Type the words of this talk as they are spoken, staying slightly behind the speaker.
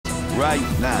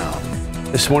right now.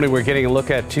 This morning, we're getting a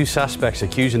look at two suspects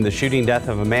accused in the shooting death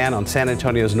of a man on San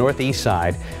Antonio's northeast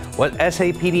side. What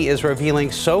SAPD is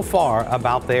revealing so far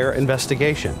about their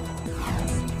investigation.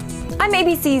 I'm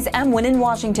ABC's M. Wynn in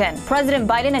Washington. President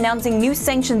Biden announcing new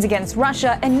sanctions against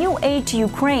Russia and new aid to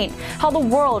Ukraine. How the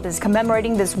world is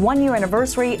commemorating this one-year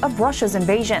anniversary of Russia's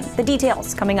invasion. The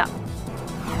details coming up.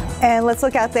 And let's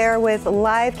look out there with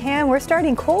live cam. We're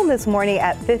starting cold this morning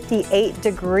at 58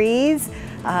 degrees.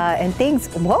 And things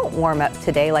won't warm up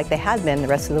today like they had been the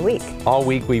rest of the week. All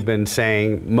week we've been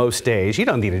saying most days, you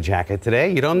don't need a jacket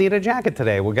today. You don't need a jacket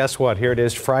today. Well, guess what? Here it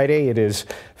is Friday. It is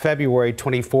February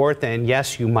 24th. And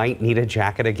yes, you might need a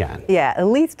jacket again. Yeah, at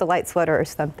least a light sweater or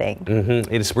something.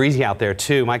 It's breezy out there,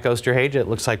 too. Mike Osterhage, it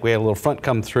looks like we had a little front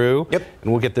come through. Yep.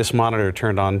 And we'll get this monitor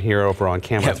turned on here over on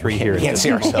camera 3 here. We can't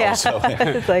see ourselves. Yeah. So.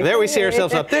 Like, there we see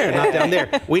ourselves up there, not down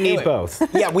there. We need both.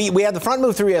 Yeah, we had the front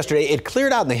move through yesterday. It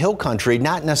cleared out in the hill country,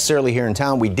 not necessarily here in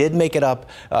town. We did make it up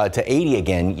to 80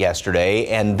 again yesterday.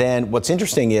 And then what's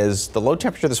interesting is the low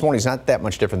temperature this morning is not that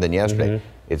much different than yesterday.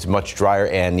 It's much drier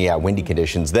and, yeah, windy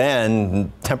conditions.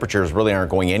 Then temperatures really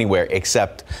aren't going anywhere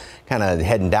except kind of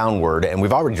heading downward, and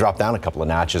we've already dropped down a couple of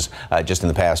notches just in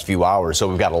the past few hours. So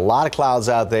we've got a lot of clouds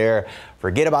out there.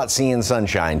 Forget about seeing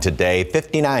sunshine today.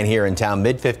 59 here in town,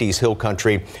 mid-50s hill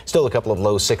country. Still a couple of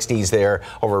low 60s there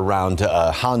over around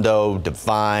Hondo,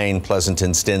 Devine,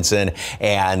 Pleasanton, Stinson.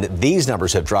 And these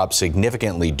numbers have dropped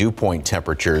significantly. Dew point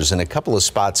temperatures in a couple of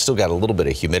spots. Still got a little bit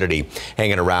of humidity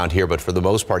hanging around here, but for the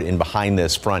most part, in behind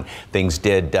this front, things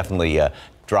did definitely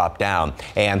drop down.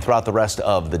 And throughout the rest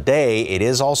of the day, it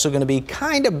is also going to be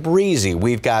kind of breezy.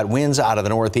 We've got winds out of the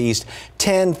northeast,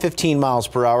 10, 15 miles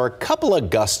per hour, a couple of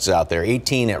gusts out there,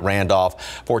 18 at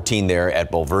Randolph, 14 there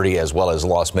at Bulverde, as well as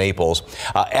Los Maples.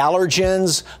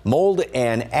 Allergens, mold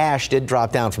and ash did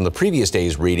drop down from the previous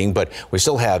day's reading, but we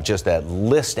still have just that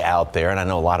list out there. And I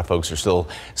know a lot of folks are still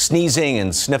sneezing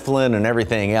and sniffling and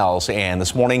everything else. And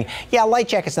this morning, yeah, light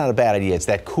jacket's not a bad idea. It's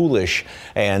that coolish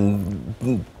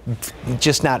and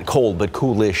just not cold, but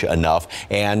coolish enough.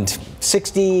 And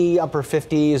 60, upper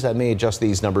 50s. I may adjust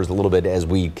these numbers a little bit as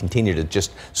we continue to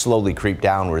just slowly creep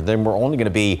downward. Then we're only going to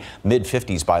be mid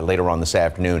 50s by later on this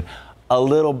afternoon. A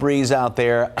little breeze out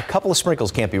there. A couple of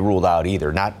sprinkles can't be ruled out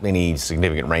either. Not any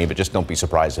significant rain, but just don't be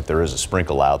surprised if there is a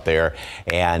sprinkle out there.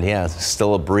 And yeah,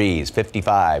 still a breeze.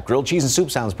 55. Grilled cheese and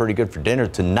soup sounds pretty good for dinner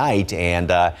tonight. And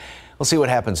we'll see what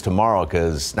happens tomorrow,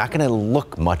 because not going to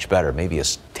look much better. Maybe a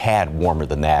tad warmer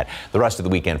than that. The rest of the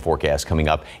weekend forecast coming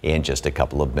up in just a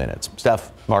couple of minutes.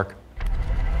 Steph, Mark.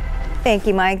 Thank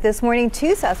you, Mike. This morning,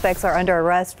 two suspects are under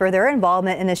arrest for their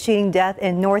involvement in the shooting death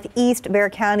in northeast Bexar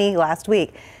County last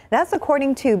week. That's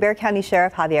according to Bexar County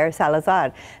Sheriff Javier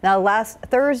Salazar. Now, last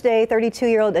Thursday,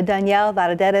 32-year-old Danielle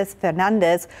Valdez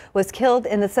Fernandez was killed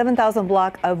in the 7,000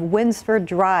 block of Winsford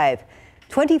Drive.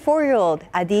 24-year-old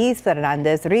Adiz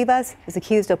Fernandez Rivas is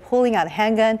accused of pulling out a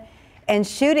handgun and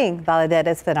shooting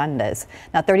Valdez Fernandez.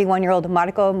 Now, 31-year-old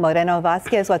Marco Moreno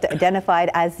Vasquez was identified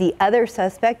as the other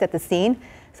suspect at the scene.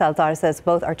 Salazar says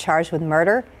both are charged with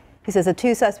murder. He says the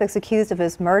two suspects accused of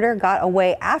his murder got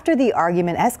away after the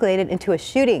argument escalated into a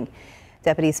shooting.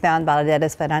 Deputies found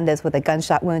Valdez Fernandez with a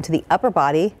gunshot wound to the upper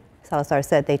body. Salazar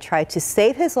said they tried to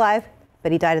save his life,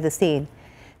 but he died at the scene.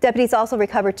 Deputies also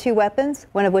recovered two weapons,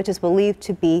 one of which is believed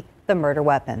to be the murder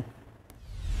weapon.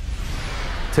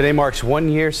 Today marks 1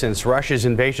 year since Russia's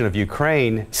invasion of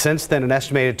Ukraine. Since then, an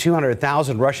estimated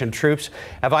 200,000 Russian troops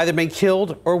have either been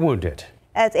killed or wounded.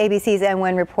 As ABC's M.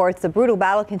 Wynn reports, the brutal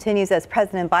battle continues as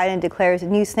President Biden declares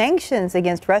new sanctions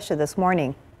against Russia this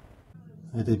morning.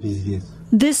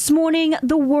 This morning,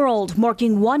 the world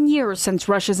marking 1 year since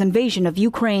Russia's invasion of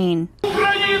Ukraine.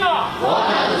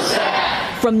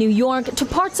 From New York to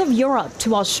parts of Europe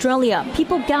to Australia,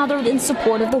 people gathered in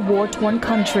support of the war-torn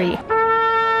country.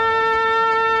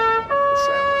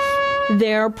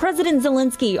 There, President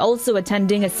Zelensky also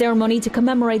attending a ceremony to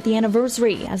commemorate the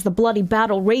anniversary as the bloody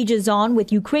battle rages on,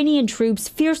 with Ukrainian troops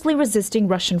fiercely resisting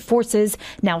Russian forces,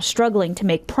 now struggling to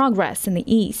make progress in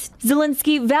the east.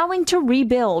 Zelensky vowing to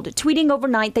rebuild, tweeting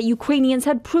overnight that Ukrainians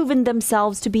had proven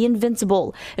themselves to be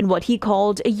invincible in what he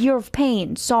called a year of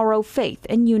pain, sorrow, faith,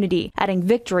 and unity, adding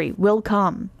victory will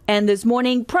come. And this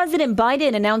morning, President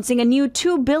Biden announcing a new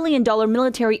 $2 billion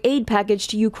military aid package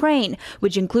to Ukraine,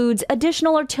 which includes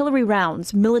additional artillery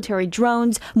rounds, military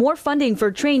drones, more funding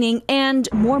for training, and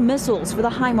more missiles for the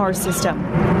HIMARS system.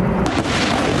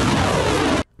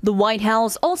 The White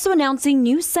House also announcing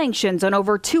new sanctions on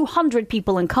over 200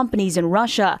 people and companies in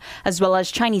Russia, as well as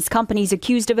Chinese companies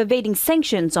accused of evading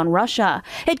sanctions on Russia.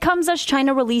 It comes as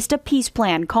China released a peace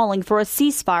plan calling for a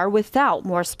ceasefire without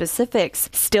more specifics.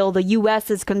 Still, the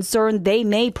U.S. is concerned they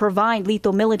may provide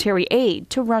lethal military aid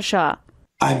to Russia.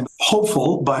 I'm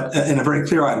hopeful, but in a very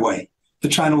clear-eyed way, that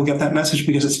China will get that message,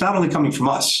 because it's not only coming from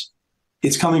us,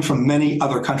 it's coming from many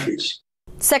other countries.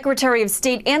 Secretary of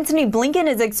State Antony Blinken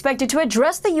is expected to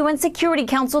address the UN Security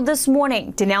Council this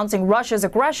morning, denouncing Russia's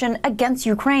aggression against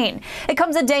Ukraine. It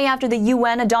comes a day after the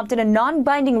UN adopted a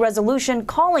non-binding resolution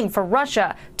calling for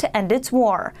Russia to end its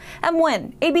war. M.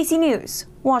 Nguyen, ABC News,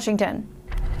 Washington.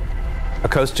 A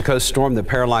coast-to-coast storm that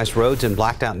paralyzed roads and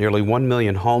blacked out nearly 1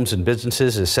 million homes and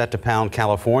businesses is set to pound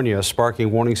California,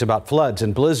 sparking warnings about floods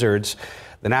and blizzards.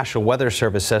 The National Weather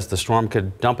Service says the storm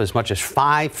could dump as much as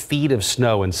 5 feet of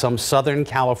snow in some southern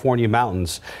California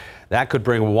mountains. That could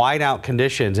bring whiteout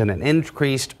conditions and an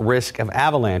increased risk of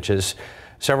avalanches.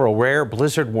 Several rare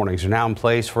blizzard warnings are now in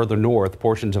place further north.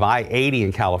 Portions of I-80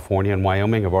 in California and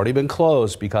Wyoming have already been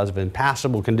closed because of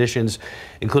impassable conditions,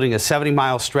 including a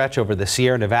 70-mile stretch over the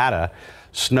Sierra Nevada.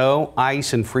 Snow,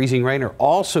 ice, and freezing rain are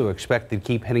also expected to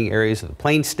keep hitting areas of the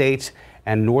Plain States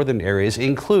and northern areas,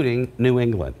 including New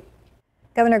England.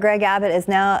 Governor Greg Abbott is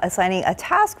now assigning a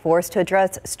task force to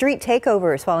address street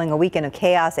takeovers following a weekend of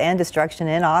chaos and destruction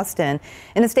in Austin.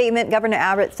 In a statement, Governor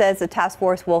Abbott says the task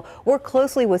force will work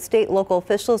closely with state, local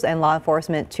officials and law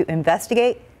enforcement to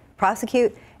investigate,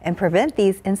 prosecute, and prevent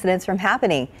these incidents from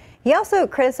happening. He also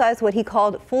criticized what he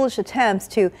called foolish attempts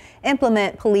to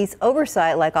implement police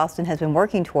oversight like Austin has been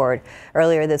working toward.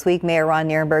 Earlier this week, Mayor Ron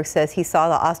Nirenberg says he saw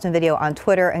the Austin video on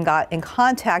Twitter and got in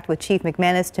contact with Chief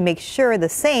McManus to make sure the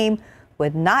same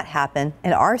would not happen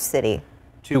in our city.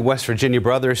 2 West Virginia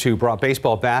brothers who brought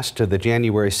baseball bats to the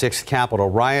January 6th Capitol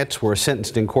riots were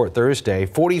sentenced in court Thursday.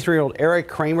 43-year-old Eric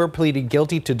Kramer pleaded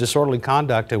guilty to disorderly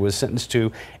conduct and was sentenced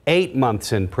to 8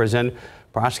 months in prison.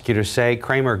 Prosecutors say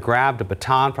Kramer grabbed a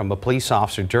baton from a police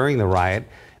officer during the riot.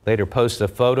 Later posted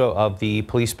a photo of the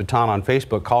police baton on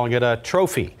Facebook, calling it a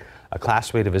trophy. A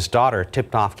classmate of his daughter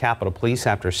tipped off Capitol Police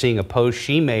after seeing a post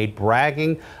she made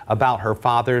bragging about her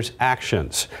father's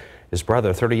actions. His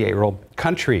brother, 38-year-old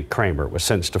Country Kramer, was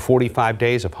sentenced to 45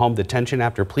 days of home detention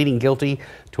after pleading guilty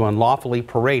to unlawfully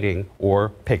parading or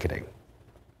picketing.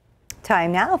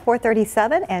 Time now,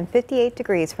 4:37 and 58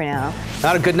 degrees for now.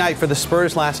 Not a good night for the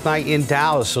Spurs last night in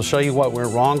Dallas. We'll show you what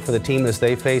went wrong for the team as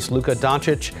they face Luka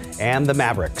Doncic and the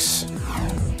Mavericks.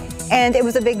 And it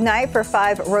was a big night for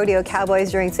 5 rodeo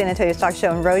cowboys during San Antonio's Talk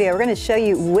Show and Rodeo. We're going to show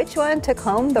you which one took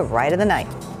home the ride of the night.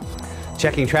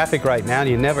 Checking traffic right now.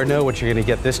 You never know what you're going to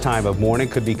get this time of morning.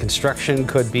 Could be construction,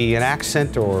 could be an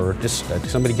accident, or just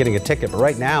somebody getting a ticket. But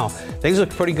right now, things look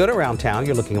pretty good around town.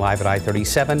 You're looking live at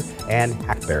I-37 and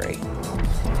Hackberry.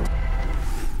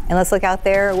 And let's look out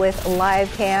there with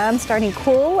live cam. Starting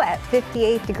cool at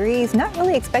 58 degrees. Not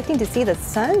really expecting to see the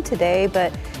sun today,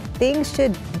 but things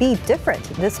should be different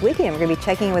this weekend. We're going to be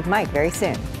checking in with Mike very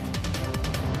soon.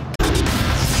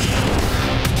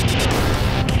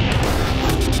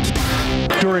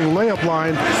 During layup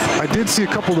line, I did see a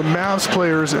couple of the Mavs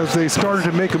players, as they started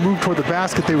to make a move toward the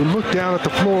basket, they would look down at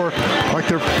the floor like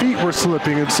their feet were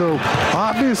slipping. And so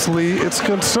obviously it's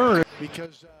concerning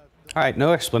because all right,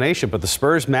 no explanation, but the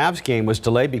Spurs-Mavs game was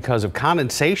delayed because of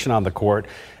condensation on the court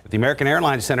at the American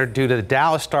Airlines Center due to the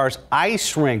Dallas Stars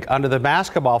ice rink under the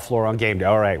basketball floor on game day.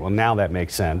 All right, well, now that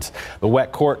makes sense. The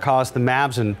wet court caused the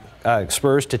Mavs and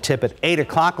Spurs to tip at 8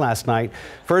 o'clock last night.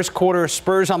 First quarter,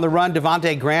 Spurs on the run.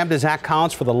 Devontae Graham to Zach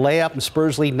Collins for the layup, and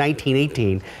Spurs lead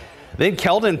 19-18. Then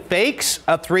Keldon fakes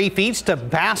a 3, feeds to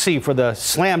Bassey for the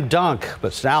slam dunk,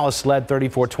 but Dallas led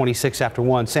 34-26 after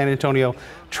 1. San Antonio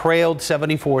trailed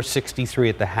 74-63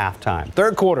 at the halftime.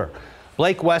 Third quarter,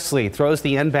 Blake Wesley throws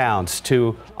the inbounds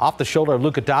to off the shoulder of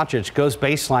Luka Doncic, goes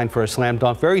baseline for a slam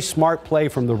dunk. Very smart play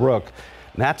from the Rook.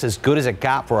 And that's as good as it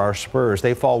got for our Spurs.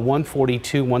 They fall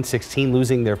 142-116,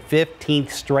 losing their 15th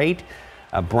straight.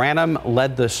 Branham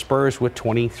led the Spurs with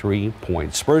 23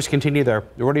 points. Spurs continue their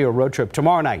rodeo road trip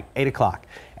tomorrow night, 8 o'clock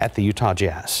at the Utah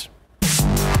Jazz.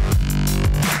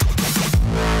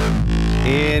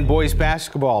 In boys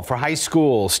basketball for high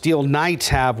school, Steel Knights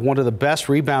have one of the best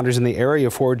rebounders in the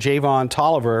area for Javon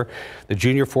Tolliver. The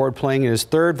junior forward playing in his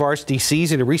 3rd varsity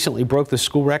season. He recently broke the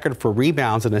school record for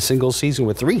rebounds in a single season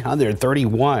with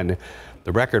 331.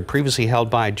 The record previously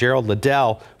held by Gerald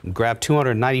Liddell, who grabbed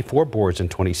 294 boards in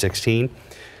 2016.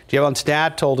 Javon's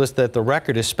dad told us that the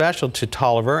record is special to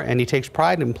Tolliver and he takes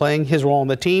pride in playing his role on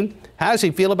the team. How does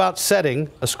he feel about setting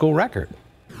a school record?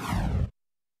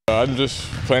 I'm just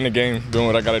playing the game, doing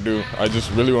what I got to do. I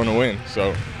just really want to win.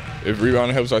 So If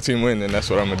rebounding helps our team win, then that's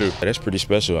what I'm going to do. That's pretty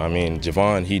special. I mean,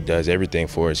 Javon, he does everything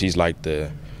for us. He's like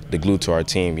the glue to our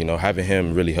team. You know, having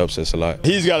him really helps us a lot.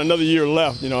 He's got another year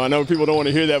left. You know, I know people don't want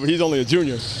to hear that, but he's only a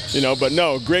junior. You know, but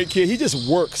no, great kid. He just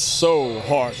works so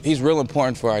hard. He's real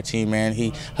important for our team, man.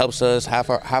 He helps us. Half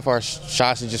our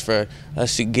shots is just for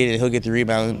us to get it. He'll get the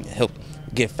rebound, help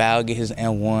get fouled, get his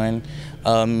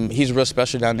and-1. He's real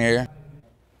special down there.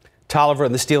 Tolliver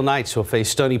and the Steel Knights will face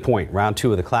Stony Point, round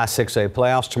 2 of the Class 6A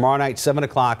playoffs tomorrow night, 7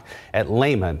 o'clock at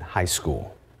Lehman High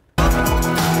School. All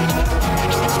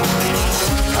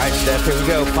right, Steph, here we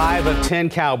go. 5 of 10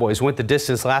 Cowboys went the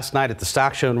distance last night at the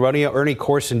Stock Show and Rodeo. Ernie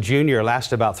Corson Jr.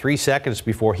 lasted about 3 seconds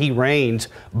before he reigns,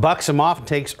 bucks him off, and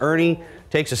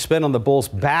takes a spin on the bull's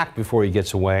back before he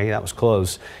gets away. That was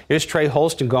close. Here's Trey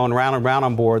Holston going round and round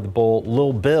on board the bull,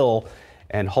 Lil Bill.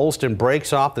 And Holston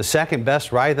breaks off the second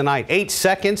best ride of the night. 8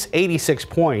 seconds, 86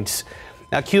 points.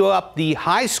 Now cue up the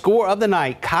high score of the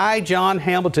night. Kai John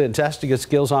Hamilton testing his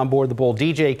skills on board the bull,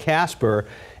 DJ Casper.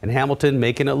 And Hamilton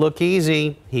making it look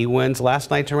easy. He wins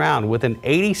last night's round with an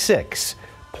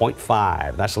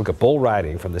 86.5. That's a look at bull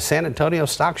riding from the San Antonio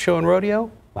Stock Show and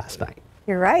Rodeo last night.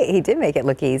 You're right. He did make it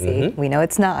look easy. We know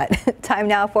it's not. Time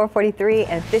now, 4:43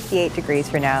 and 58 degrees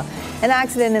for now. An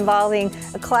accident involving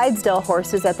Clydesdale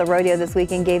horses at the rodeo this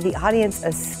weekend gave the audience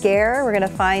a scare. We're going to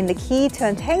find the key to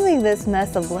untangling this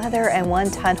mess of leather and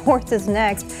one-ton horses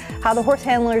next. How the horse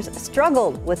handlers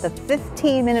struggled with the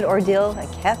 15-minute ordeal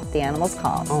that kept the animals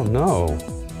calm. Oh, no.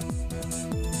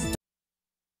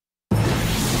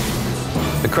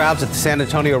 The crowds at the San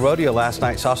Antonio Rodeo last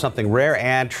night saw something rare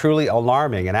and truly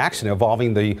alarming, an accident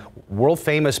involving the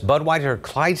world-famous Budweiser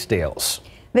Clydesdales.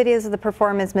 Videos of the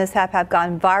performance mishap have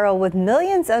gone viral with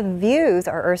millions of views.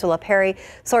 Our Ursula Perry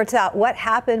sorts out what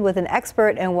happened with an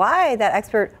expert and why that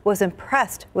expert was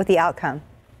impressed with the outcome.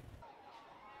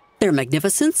 They're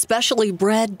magnificent, specially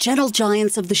bred, gentle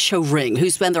giants of the show ring who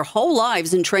spend their whole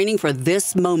lives in training for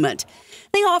this moment.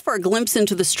 They offer a glimpse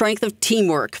into the strength of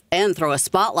teamwork and throw a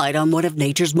spotlight on one of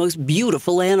nature's most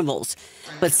beautiful animals.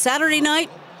 But Saturday night,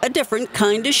 a different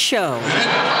kind of show.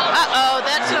 Uh-oh,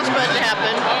 that's not supposed to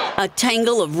happen. A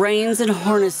tangle of reins and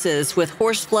harnesses with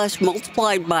horse flesh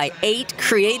multiplied by 8,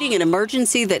 creating an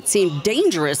emergency that seemed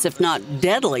dangerous, if not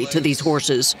deadly, to these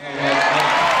horses.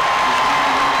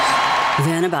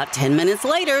 Then about 10 minutes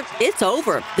later, it's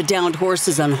over. The downed horse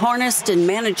is unharnessed and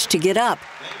managed to get up,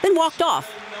 then walked off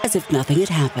as if nothing had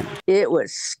happened. It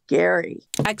was scary.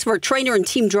 Expert trainer and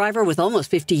team driver with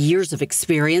almost 50 years of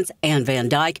experience, Ann Van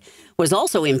Dyke, was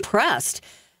also impressed.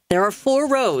 There are 4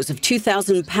 rows of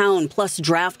 2,000-pound-plus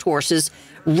draft horses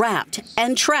wrapped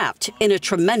and trapped in a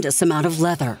tremendous amount of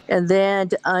leather. And then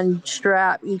to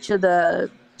unstrap each of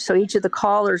the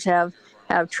collars have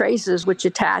traces which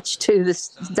attach to this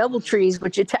double trees,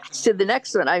 which attach to the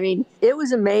next one. I mean, it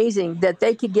was amazing that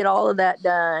they could get all of that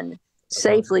done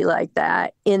safely like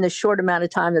that in the short amount of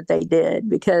time that they did,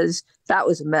 because that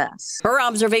was a mess. Her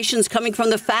observations coming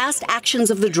from the fast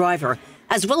actions of the driver,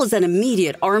 as well as an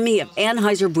immediate army of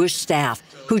Anheuser-Busch staff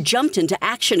who jumped into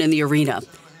action in the arena.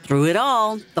 Through it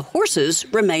all, the horses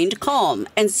remained calm,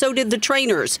 and so did the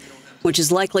trainers, which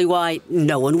is likely why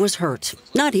no one was hurt,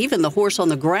 not even the horse on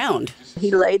the ground.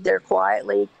 He laid there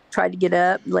quietly, tried to get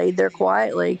up, laid there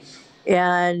quietly,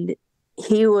 and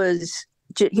he was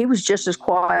just as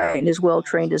quiet and as well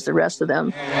trained as the rest of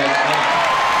them.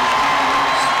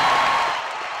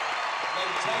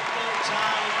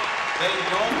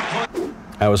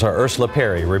 That was our Ursula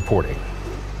Perry reporting.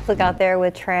 Look out there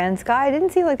with TransSky. It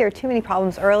didn't seem like there were too many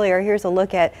problems earlier. Here's a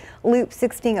look at Loop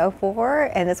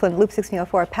 1604, and this one, Loop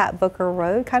 1604, Pat Booker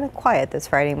Road. Kind of quiet this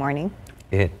Friday morning.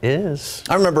 It is.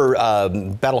 I remember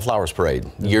Battle of Flowers Parade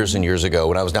years and years ago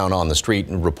when I was down on the street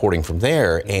and reporting from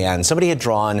there, and somebody had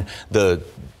drawn the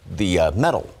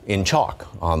metal in chalk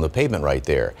on the pavement right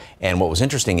there. And what was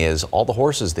interesting is all the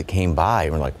horses that came by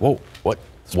were like, whoa,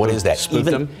 what is that?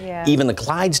 Even the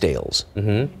Clydesdales.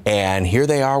 And here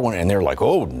they are, and they're like,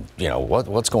 oh, you know,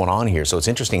 what's going on here? So it's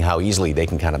interesting how easily they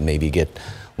can kind of maybe get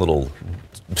a little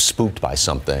spooked by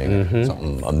something,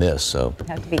 something amiss. So you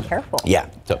have to be careful. Yeah.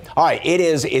 So, all right.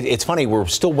 It's funny. We're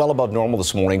still well above normal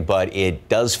this morning, but it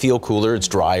does feel cooler. It's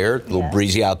drier, a little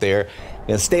breezy out there.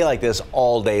 It'll stay like this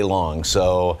all day long.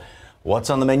 So what's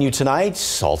on the menu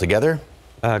tonight? All together,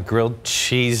 Grilled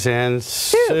cheese and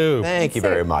soup. Thank you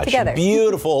very much. Together.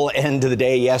 Beautiful end to the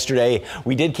day yesterday.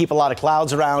 We did keep a lot of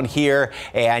clouds around here,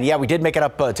 and yeah, we did make it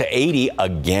up to 80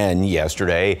 again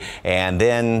yesterday, and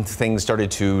then things started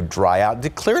to dry out.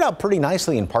 It cleared out pretty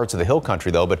nicely in parts of the hill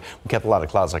country, though, but we kept a lot of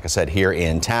clouds, like I said, here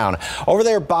in town. Over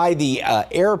there by the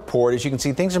airport, as you can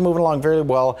see, things are moving along very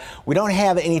well. We don't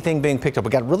have anything being picked up.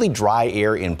 We got really dry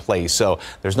air in place, so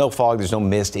there's no fog, there's no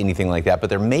mist, anything like that,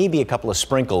 but there may be a couple of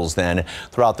sprinkles then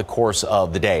throughout the course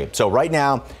of the day. So right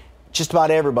now, just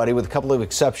about everybody, with a couple of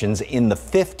exceptions, in the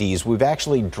 50s. We've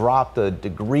actually dropped a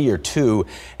degree or two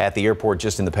at the airport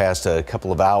just in the past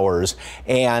couple of hours.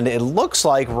 And it looks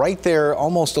like right there,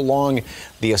 almost along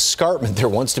the escarpment, there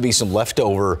wants to be some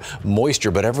leftover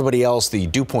moisture. But everybody else, the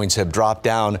dew points have dropped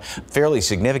down fairly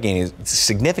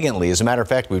significantly. As a matter of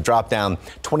fact, we've dropped down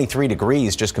 23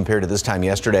 degrees just compared to this time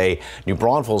yesterday. New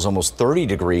Braunfels almost 30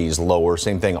 degrees lower.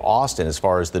 Same thing, Austin, as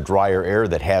far as the drier air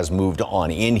that has moved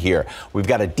on in here. We've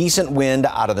got a decent wind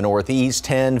out of the northeast,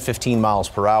 10, 15 miles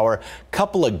per hour.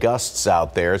 Couple of gusts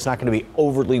out there. It's not going to be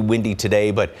overly windy today,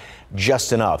 but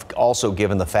just enough. Also,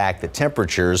 given the fact that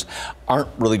temperatures aren't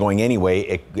really going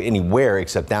anywhere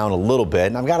except down a little bit.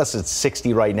 And I've got us at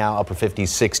 60 right now, upper 50s,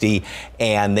 60.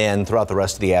 And then throughout the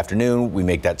rest of the afternoon, we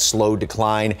make that slow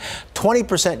decline.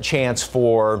 20% chance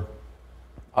for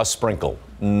a sprinkle.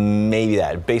 Maybe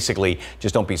that. Basically,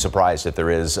 just don't be surprised if there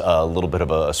is a little bit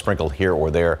of a sprinkle here or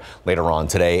there later on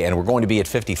today. And we're going to be at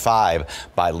 55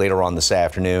 by later on this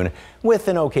afternoon with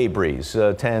an okay breeze,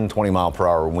 10, 20 mile per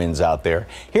hour winds out there.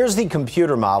 Here's the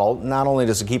computer model. Not only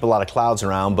does it keep a lot of clouds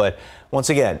around, but once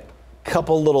again, a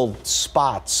couple little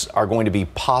spots are going to be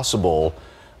possible.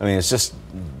 I mean, it's just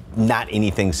not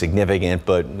anything significant,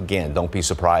 but again, don't be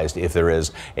surprised if there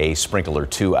is a sprinkle or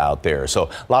two out there. So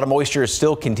a lot of moisture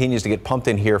still continues to get pumped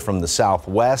in here from the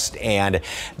southwest, and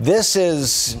this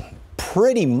is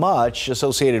pretty much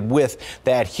associated with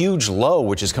that huge low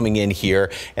which is coming in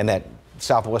here, and that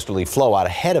southwesterly flow out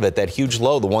ahead of it, that huge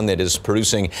low, the one that is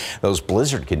producing those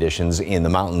blizzard conditions in the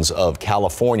mountains of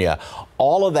California.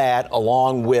 All of that,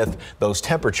 along with those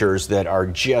temperatures that are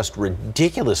just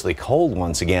ridiculously cold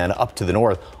once again up to the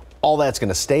north, all that's going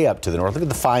to stay up to the north. Look at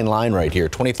the fine line right here,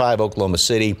 25 Oklahoma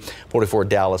City, 44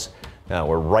 Dallas. Now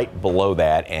we're right below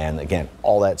that, and again,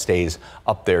 all that stays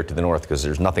up there to the north because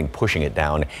there's nothing pushing it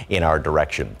down in our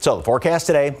direction. So the forecast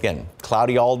today, again,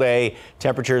 cloudy all day.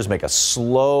 Temperatures make a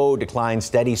slow decline,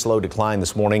 steady slow decline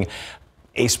this morning.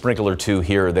 A sprinkle or two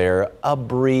here or there, a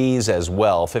breeze as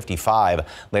well, 55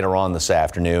 later on this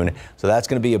afternoon. So that's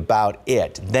going to be about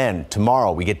it. Then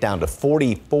tomorrow we get down to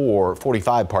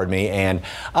 45, pardon me, and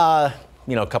a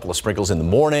couple of sprinkles in the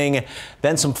morning,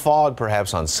 then some fog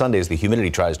perhaps on Sunday as the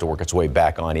humidity tries to work its way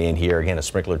back on in here. Again, a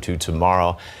sprinkle or two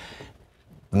tomorrow.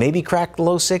 Maybe crack the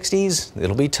low 60s.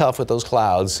 It'll be tough with those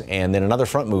clouds. And then another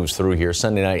front moves through here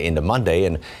Sunday night into Monday.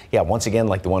 And yeah, once again,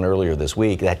 like the one earlier this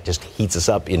week, that just heats us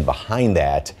up in behind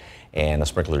that. And a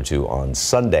sprinkle or two on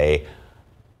Sunday.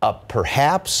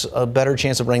 Perhaps a better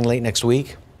chance of rain late next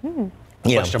week.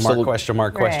 Question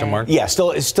mark. Yeah,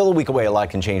 it's still a week away. A lot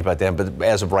can change by then, but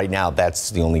as of right now, that's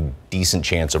the only decent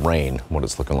chance of rain, what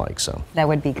it's looking like. So that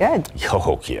would be good.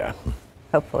 Oh, yeah.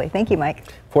 Hopefully. Thank you, Mike.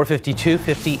 452,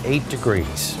 58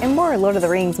 degrees. And more Lord of the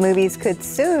Rings movies could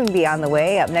soon be on the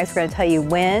way. Up next, we're going to tell you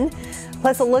when.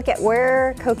 Plus, a look at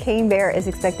where Cocaine Bear is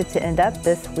expected to end up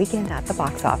this weekend at the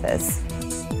box office.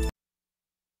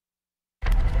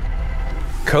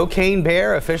 Cocaine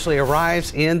Bear officially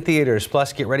arrives in theaters.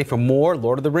 Plus, get ready for more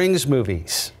Lord of the Rings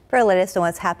movies. For our latest on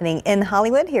what's happening in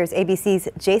Hollywood, here's ABC's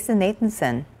Jason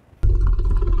Nathanson.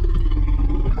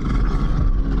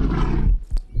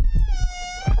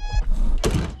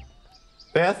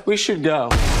 Beth, we should go.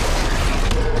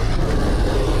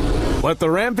 Let the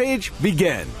rampage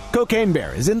begin. Cocaine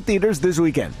Bear is in theaters this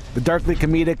weekend. The darkly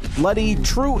comedic, bloody,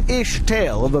 true-ish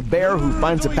tale of a bear who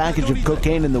finds a package of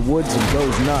cocaine in the woods and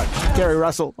goes nuts. Carrie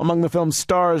Russell, among the film's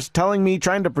stars, telling me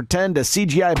trying to pretend a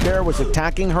CGI bear was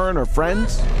attacking her and her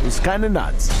friends was kind of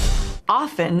nuts.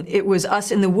 Often it was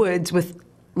us in the woods with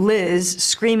Liz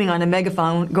screaming on a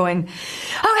megaphone going,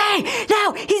 okay,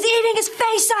 now he's eating his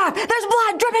face off. There's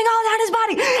blood dripping all down his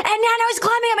body. And now he's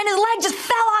climbing up and his leg just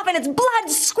fell off and it's blood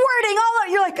squirting all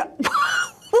over. You're like,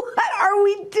 what are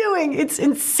we doing? It's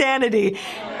insanity.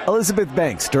 Elizabeth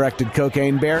Banks directed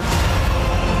Cocaine Bear.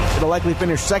 It'll likely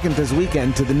finish second this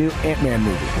weekend to the new Ant-Man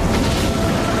movie.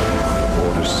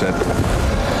 Order set.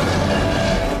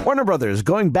 Warner Brothers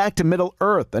going back to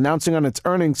Middle-earth, announcing on its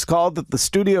earnings call that the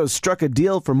studio struck a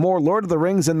deal for more Lord of the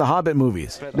Rings and The Hobbit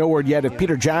movies. No word yet if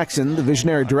Peter Jackson, the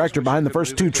visionary director behind the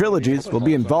first 2 trilogies, will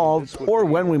be involved or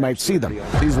when we might see them.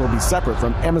 These will be separate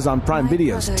from Amazon Prime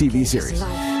Video's TV series.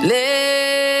 Lift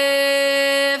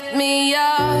me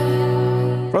up.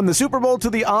 From the Super Bowl to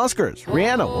the Oscars,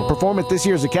 Rihanna will perform at this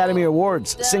year's Academy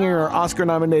Awards, singing her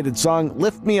Oscar-nominated song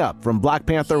Lift Me Up from Black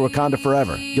Panther Wakanda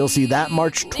Forever. You'll see that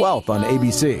March 12th on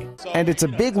ABC. And it's a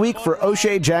big week for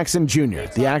O'Shea Jackson Jr.,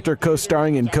 the actor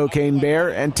co-starring in Cocaine Bear,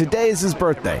 and today is his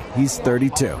birthday. He's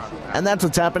 32. And that's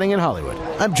what's happening in Hollywood.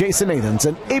 I'm Jason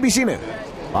Nathanson, ABC News,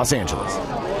 Los Angeles.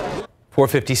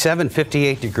 457,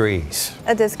 58 degrees.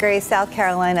 A disgraced South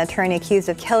Carolina attorney accused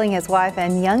of killing his wife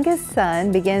and youngest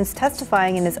son begins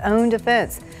testifying in his own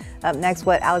defense. Up next,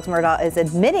 what Alex Murdaugh is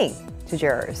admitting to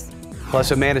jurors.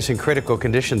 Plus, a man is in critical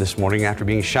condition this morning after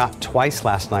being shot twice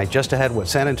last night. Just ahead, what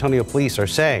San Antonio police are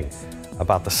saying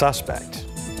about the suspect.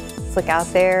 Let's look out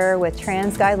there with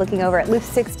TransGuide looking over at Loop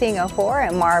 1604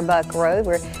 at Marbuck Road,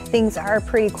 where things are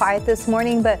pretty quiet this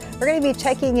morning, but we're going to be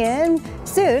checking in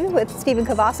soon with Stephen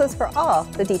Cavazos for all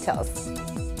the details.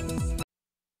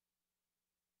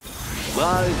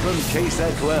 Live from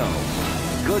KSAT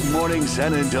 12, Good Morning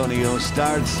San Antonio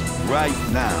starts right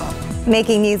now.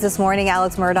 Making news this morning,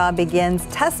 Alex Murdaugh begins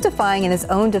testifying in his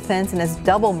own defense in his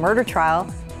double murder trial,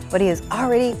 what he is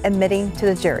already admitting to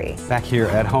the jury. Back here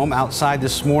at home outside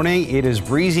this morning, it is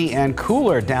breezy and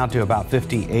cooler, down to about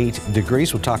 58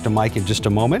 degrees. We'll talk to Mike in just a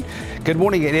moment. Good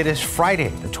morning. It is Friday,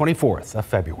 the 24th of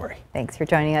February. Thanks for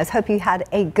joining us. Hope you had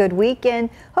a good weekend.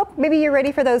 Hope maybe you're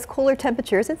ready for those cooler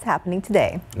temperatures. It's happening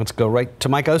today. Let's go right to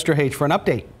Mike Osterhage for an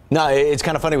update. No, it's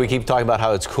kind of funny. We keep talking about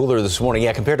how it's cooler this morning.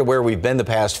 Yeah, compared to where we've been the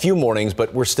past few mornings,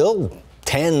 but we're still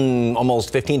 10,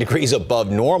 almost 15 degrees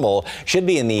above normal. Should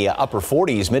be in the upper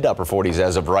 40s, mid to upper 40s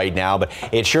as of right now, but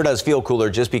it sure does feel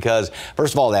cooler just because,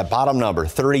 first of all, that bottom number,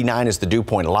 39 is the dew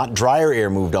point. A lot drier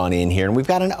air moved on in here, and we've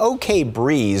got an okay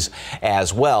breeze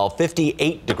as well.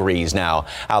 58 degrees now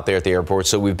out there at the airport,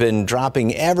 so we've been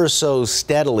dropping ever so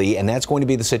steadily, and that's going to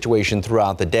be the situation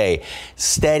throughout the day.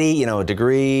 Steady, a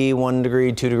degree, 1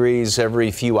 degree, 2 degrees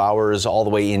every few hours all the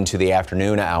way into the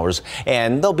afternoon hours,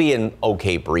 and there'll be an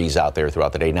okay breeze out there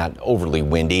throughout the day, not overly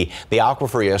windy. The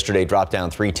aquifer yesterday dropped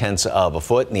down 0.3 of a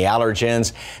foot, and the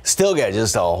allergens still got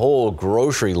just a whole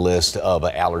grocery list of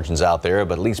allergens out there,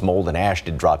 but at least mold and ash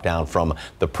did drop down from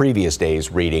the previous day's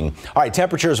reading. All right,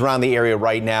 temperatures around the area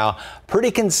right now,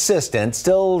 pretty consistent.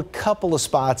 Still a couple of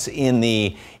spots in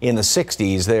the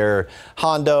 60s there.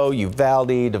 Hondo,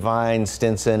 Uvalde, Devine,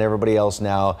 Stinson, everybody else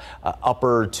now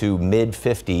upper to mid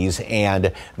 50s,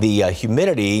 and the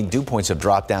humidity, dew points have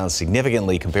dropped down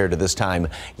significantly compared to this time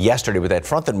yesterday with that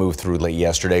front that moved through late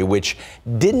yesterday, which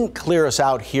didn't clear us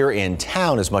out here in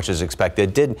town as much as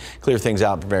expected. Did clear things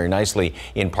out very nicely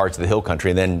in parts of the hill country,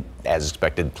 and then as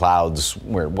expected, clouds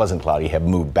where it wasn't cloudy have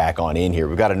moved back on in here.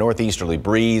 We've got a northeasterly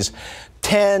breeze,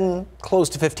 10 close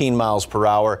to 15 miles per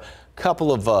hour.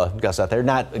 Couple of gusts out there.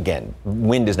 Not, again,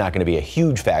 wind is not going to be a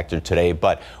huge factor today,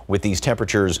 but with these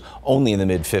temperatures only in the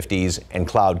mid 50s and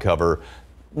cloud cover,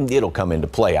 it'll come into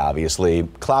play, obviously.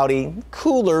 Cloudy,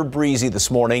 cooler, breezy this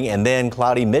morning, and then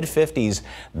cloudy mid-50s.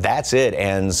 That's it.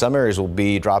 And some areas will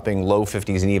be dropping low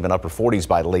 50s and even upper 40s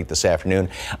by late this afternoon.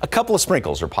 A couple of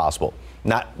sprinkles are possible.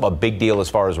 Not a big deal as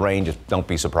far as rain. Just don't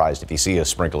be surprised if you see a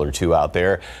sprinkle or two out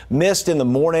there. Mist in the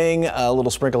morning, a little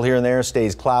sprinkle here and there,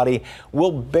 stays cloudy.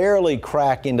 We'll barely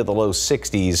crack into the low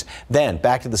 60s. Then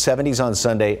back to the 70s on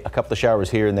Sunday, a couple of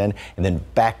showers here and then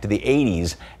back to the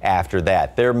 80s after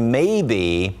that. There may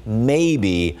be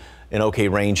an okay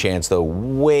rain chance, though,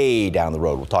 way down the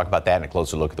road. We'll talk about that in a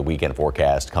closer look at the weekend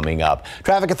forecast coming up.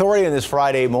 Traffic Authority on this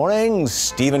Friday morning,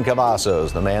 Stephen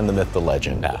Cavazos, the man, the myth, the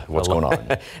legend. What's going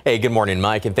on? Hey, good morning,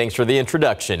 Mike, and thanks for the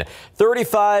introduction.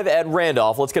 35 at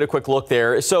Randolph. Let's get a quick look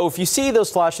there. So if you see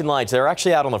those flashing lights, they're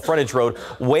actually out on the frontage road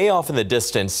way off in the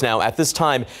distance. Now, at this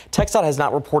time, TxDOT has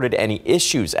not reported any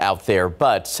issues out there,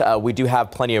 but we do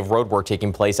have plenty of road work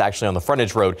taking place actually on the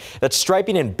frontage road. That's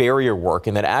striping and barrier work,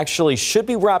 and that actually should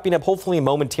be wrapping up hopefully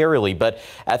momentarily, but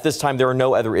at this time there are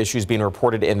no other issues being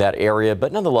reported in that area.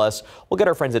 But nonetheless, we'll get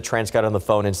our friends at TransGuide on the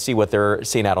phone and see what they're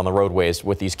seeing out on the roadways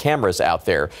with these cameras out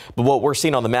there. But what we're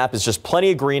seeing on the map is just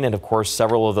plenty of green, and of course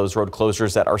several of those road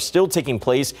closures that are still taking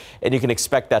place, and you can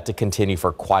expect that to continue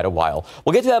for quite a while.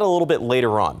 We'll get to that a little bit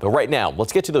later on, but right now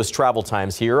let's get to those travel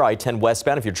times here. I-10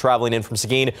 westbound, if you're traveling in from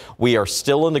Seguin, we are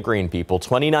still in the green, people.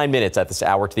 29 minutes at this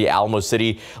hour to the Alamo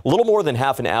City, a little more than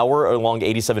half an hour along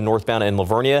 87 northbound in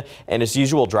Livonia, and his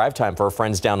usual drive time for our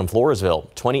friends down in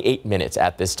Floresville, 28 minutes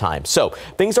at this time. So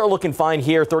things are looking fine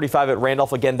here. 35 at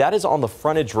Randolph. Again, that is on the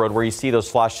frontage road where you see those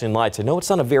flashing lights. I know it's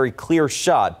not a very clear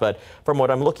shot, but from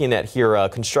what I'm looking at here,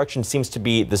 construction seems to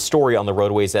be the story on the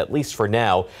roadways, at least for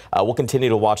now. We'll continue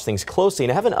to watch things closely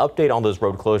and have an update on those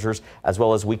road closures as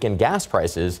well as weekend gas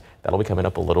prices. That'll be coming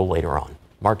up a little later on.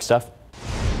 Mark, Steph.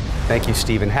 Thank you,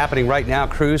 Stephen. Happening right now,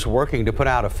 crews working to put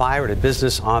out a fire at a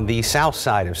business on the south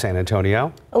side of San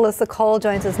Antonio. Alyssa Cole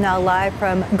joins us now live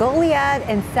from Goliad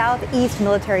and Southeast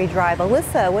Military Drive.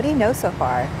 Alyssa, what do you know so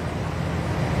far?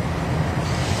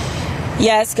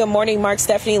 Yes, good morning, Mark,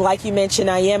 Stephanie. Like you mentioned,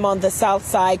 I am on the south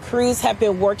side. Crews have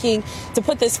been working to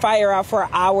put this fire out for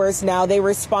hours now. They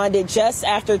responded just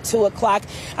after 2 o'clock.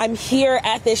 I'm here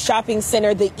at this shopping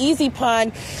center, the Easy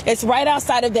Pond. It's right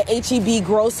outside of the H-E-B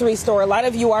grocery store. A lot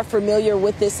of you are familiar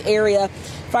with this area.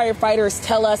 Firefighters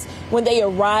tell us when they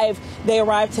arrive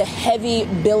to heavy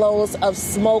billows of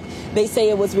smoke. They say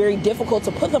it was very difficult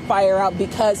to put the fire out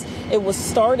because it was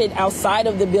started outside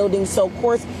of the building. So, of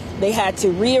course, they had to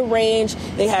rearrange,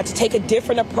 they had to take a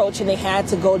different approach, and they had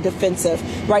to go defensive.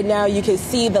 Right now, you can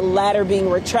see the ladder being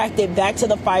retracted back to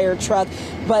the fire truck,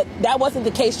 but that wasn't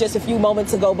the case just a few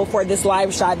moments ago before this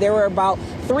live shot. There were about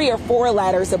 3 or 4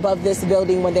 ladders above this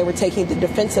building when they were taking the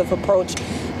defensive approach,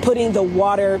 putting the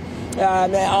water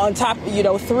on top,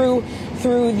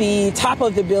 through the top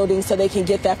of the building so they can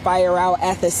get that fire out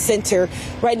at the center.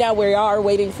 Right now, we are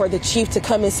waiting for the chief to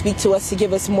come and speak to us to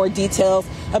give us more details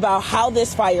about how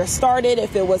this fire started,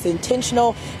 if it was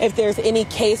intentional, if there's any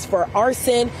case for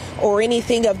arson or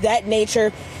anything of that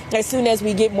nature. As soon as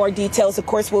we get more details, of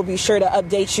course, we'll be sure to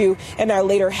update you in our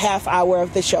later half hour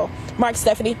of the show. Mark,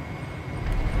 Stephanie.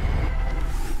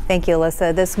 Thank you,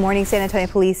 Alyssa. This morning, San Antonio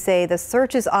police say the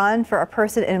search is on for a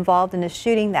person involved in a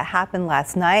shooting that happened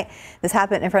last night. This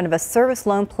happened in front of a service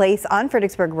loan place on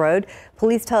Fredericksburg Road.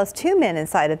 Police tell us 2 men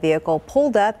inside a vehicle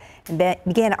pulled up and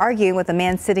began arguing with a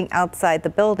man sitting outside the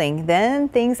building. Then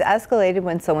things escalated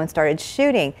when someone started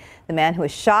shooting. The man who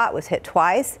was shot was hit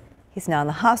twice. He's now in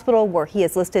the hospital where he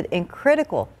is listed in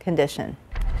critical condition.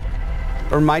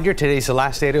 A reminder, today's the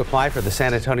last day to apply for the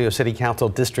San Antonio City Council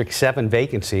District 7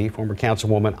 vacancy. Former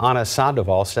Councilwoman Ana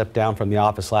Sandoval stepped down from the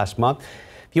office last month.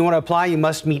 If you want to apply, you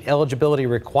must meet eligibility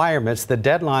requirements. The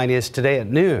deadline is today at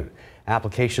noon.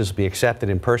 Applications will be accepted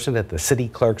in person at the city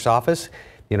clerk's office.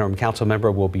 The interim council member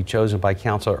will be chosen by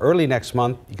council early next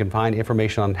month. You can find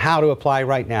information on how to apply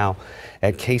right now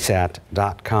at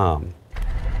KSAT.com.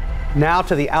 Now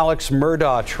to the Alex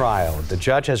Murdaugh trial. The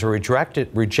judge has rejected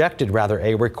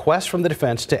a request from the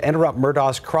defense to interrupt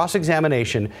Murdaugh's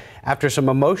cross-examination after some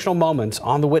emotional moments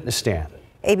on the witness stand.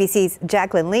 ABC's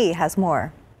Jacqueline Lee has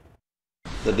more.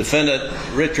 The defendant,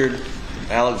 Richard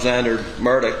Alexander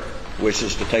Murdaugh,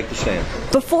 wishes to take the stand.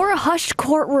 Before a hushed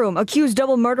courtroom, accused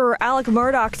double murderer Alex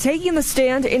Murdaugh taking the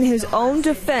stand in his own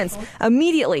defense,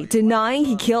 immediately denying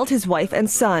he killed his wife and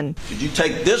son. Did you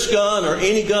take this gun or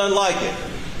any gun like it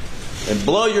and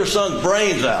blow your son's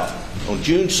brains out on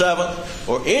June 7th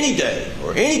or any day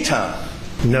or any time?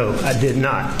 No, I did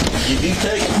not. Did you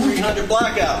take a 300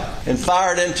 blackout and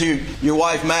fire it into your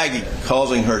wife Maggie,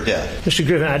 causing her death? Mr.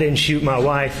 Griffin, I didn't shoot my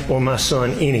wife or my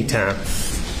son anytime.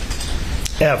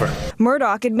 Ever.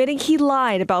 Murdaugh admitting he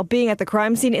lied about being at the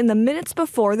crime scene in the minutes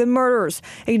before the murders,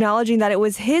 acknowledging that it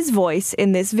was his voice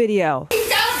in this video. He's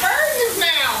got versions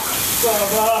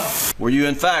now! Were you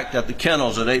in fact at the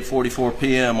kennels at 8:44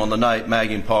 p.m. on the night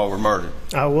Maggie and Paul were murdered?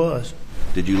 I was.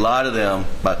 Did you lie to them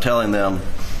by telling them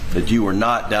that you were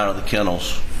not down at the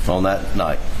kennels on that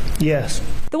night? Yes.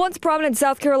 The once prominent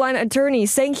South Carolina attorney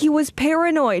saying he was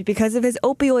paranoid because of his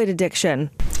opioid addiction.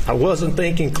 I wasn't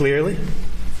thinking clearly.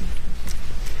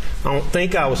 I don't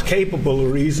think I was capable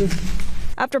of reason.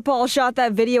 After Paul shot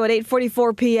that video at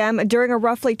 8:44 p.m. during a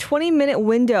roughly 20-minute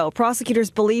window, prosecutors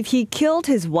believe he killed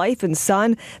his wife and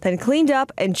son, then cleaned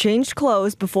up and changed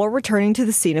clothes before returning to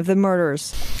the scene of the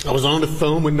murders. I was on the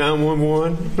phone with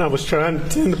 911. I was trying to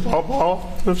tend to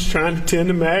Paul. I was trying to tend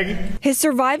to Maggie. His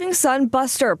surviving son,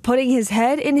 Buster, putting his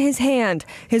head in his hand,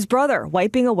 his brother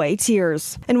wiping away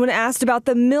tears. And when asked about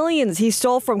the millions he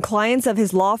stole from clients of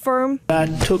his law firm, I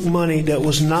took money that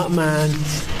was not mine,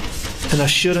 and I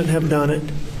shouldn't have done it.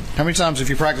 How many times have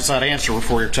you practiced that answer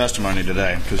before your testimony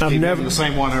today? Because I've never the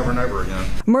same one over and over again.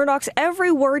 Murdaugh's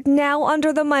every word now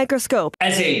under the microscope.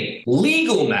 As a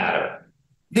legal matter,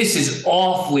 this is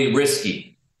awfully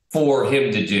risky for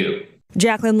him to do.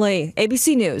 Jacqueline Lee,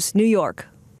 ABC News, New York.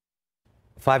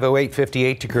 508,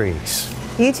 58 degrees.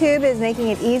 YouTube is making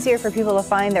it easier for people to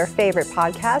find their favorite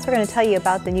podcasts. We're going to tell you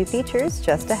about the new features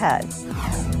just ahead.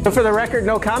 For the record,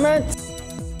 no comment.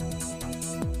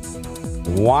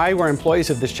 Why were employees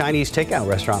of this Chinese takeout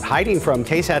restaurant hiding from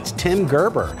KSAT's Tim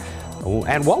Gerber?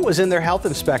 And what was in their health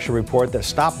inspection report that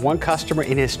stopped one customer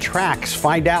in his tracks?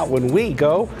 Find out when we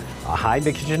go behind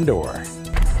the kitchen door.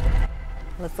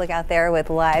 Let's look out there with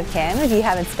live cam. If you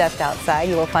haven't stepped outside,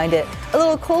 you will find it a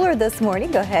little cooler this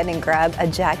morning. Go ahead and grab a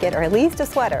jacket or at least a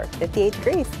sweater. 58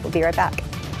 degrees. We'll be right back.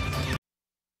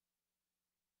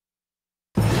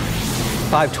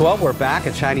 5:12, we're back.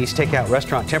 A Chinese takeout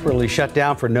restaurant temporarily shut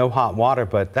down for no hot water,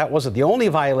 but that wasn't the only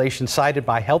violation cited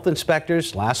by health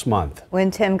inspectors last month.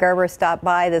 When Tim Gerber stopped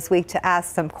by this week to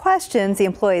ask some questions, the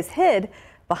employees hid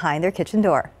behind their kitchen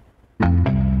door.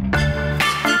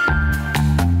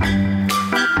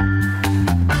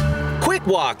 Quick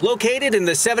Walk, located in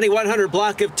the 7100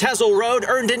 block of Tezel Road,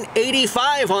 earned an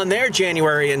 85 on their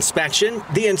January inspection.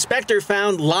 The inspector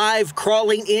found live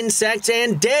crawling insects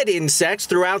and dead insects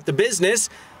throughout the business.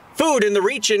 Food in the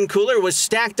reach-in cooler was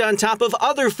stacked on top of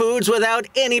other foods without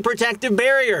any protective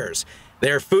barriers.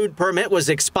 Their food permit was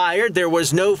expired, there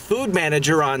was no food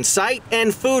manager on site,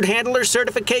 and food handler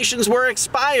certifications were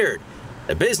expired.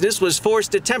 The business was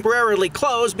forced to temporarily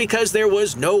close because there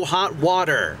was no hot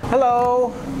water.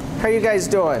 Hello, how you guys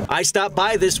doing? I stopped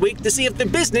by this week to see if the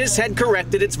business had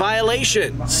corrected its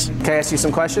violations. Can I ask you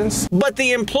some questions? But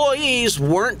the employees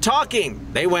weren't talking.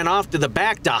 They went off to the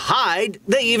back to hide.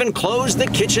 They even closed the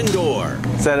kitchen door.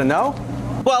 Is that a no?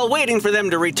 While waiting for them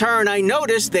to return, I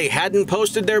noticed they hadn't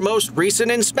posted their most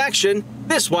recent inspection.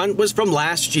 This one was from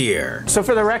last year. So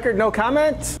for the record, no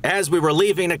comment? As we were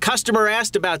leaving, a customer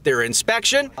asked about their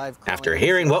inspection. After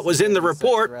hearing what was in the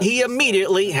report, he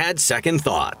immediately had second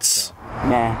thoughts.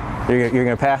 Nah. You're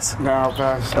gonna pass? No, I'll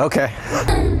pass. Okay.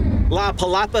 La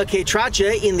Palapa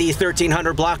Quetrache in the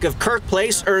 1300 block of Kirk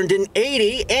Place earned an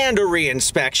 80 and a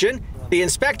re-inspection. The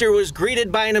inspector was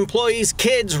greeted by an employee's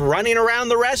kids running around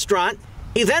the restaurant.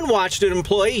 He then watched an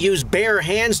employee use bare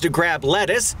hands to grab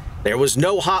lettuce. There was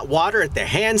no hot water at the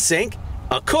hand sink.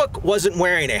 A cook wasn't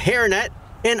wearing a hairnet,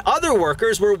 and other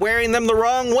workers were wearing them the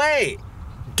wrong way.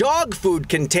 Dog food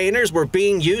containers were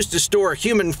being used to store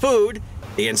human food.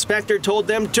 The inspector told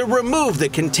them to remove the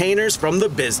containers from the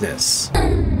business.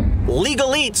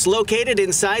 Legal Eats, located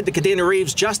inside the Cadena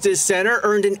Reeves Justice Center,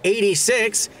 earned an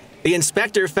 86. The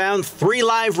inspector found 3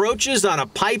 live roaches on a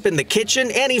pipe in the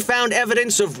kitchen, and he found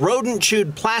evidence of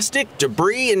rodent-chewed plastic,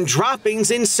 debris, and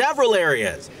droppings in several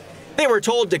areas. They were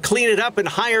told to clean it up and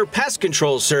hire pest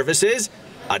control services.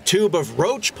 A tube of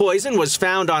roach poison was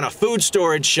found on a food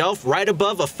storage shelf right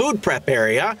above a food prep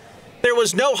area. There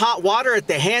was no hot water at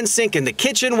the hand sink in the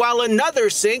kitchen, while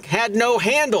another sink had no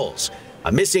handles.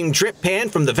 A missing drip pan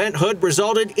from the vent hood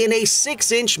resulted in a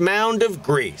 6-inch mound of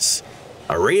grease.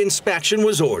 A re-inspection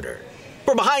was ordered.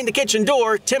 For Behind the Kitchen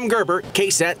Door, Tim Gerber,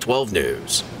 KSAT 12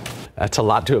 News. That's a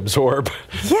lot to absorb.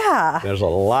 Yeah. There's a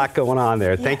lot going on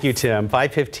there. Yes. Thank you, Tim.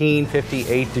 5:15,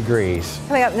 58 degrees.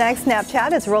 Coming up next,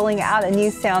 Snapchat is rolling out a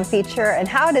new sound feature and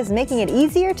how it is making it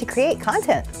easier to create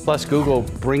content. Plus, Google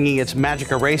bringing its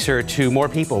magic eraser to more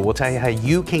people. We'll tell you how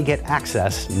you can get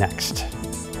access next.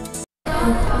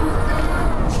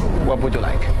 What would you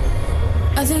like?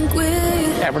 I think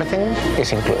everything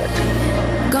is included.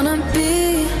 Gonna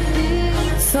be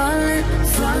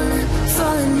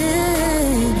falling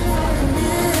in.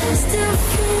 Still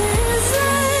feels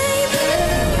like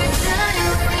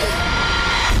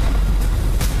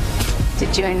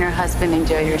Did you and your husband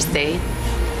enjoy your stay?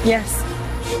 Yes.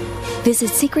 Visit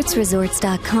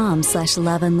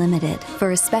secretsresorts.com/Love Unlimited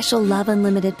for a special Love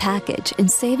Unlimited package and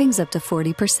savings up to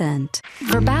 40%.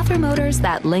 For bathroom odors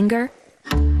that linger,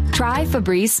 try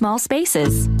Febreze Small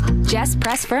Spaces. Just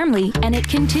press firmly and it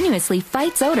continuously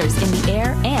fights odors in the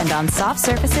air and on soft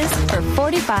surfaces for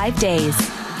 45 days.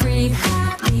 Breathe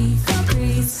happy,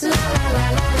 Febreze, la la la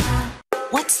la la.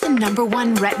 What's the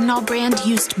 #1 retinol brand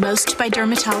used most by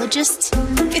dermatologists?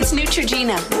 It's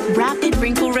Neutrogena. Rapid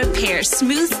wrinkle repair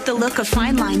smooths the look of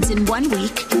fine lines in 1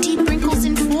 week, deep wrinkles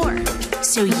in 4.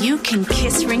 So you can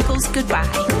kiss wrinkles goodbye.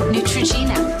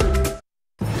 Neutrogena.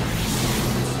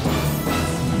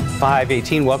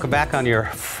 5:18. Welcome back on your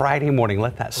Friday morning.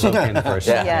 Let that soak in for a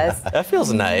second. Yes. That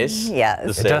feels nice.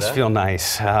 Yes. It does feel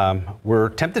nice. We're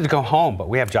tempted to go home, but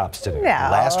we have jobs to do.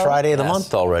 Yeah. Last Friday of the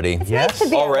month already. It's nice to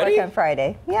be already? at work on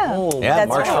Friday. Yeah. Yeah, That's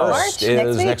March right. 1st March,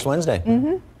 is week. next Wednesday.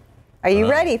 Mm-hmm. Are you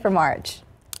ready for March?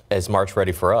 Is March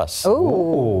ready for us?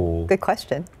 Ooh, good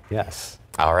question. Yes.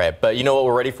 All right, but you know what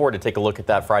we're ready for? To take a look at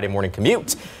that Friday morning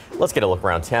commute. Let's get a look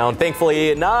around town.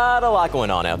 Thankfully, not a lot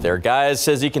going on out there, guys.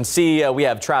 As you can see, we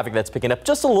have traffic that's picking up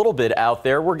just a little bit out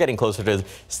there. We're getting closer to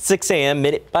 6 a.m.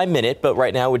 minute by minute, but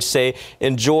right now I would say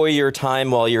enjoy your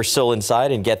time while you're still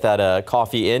inside and get that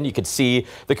coffee in. You can see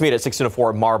the commute at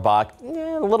 604 Marbach.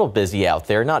 a little busy out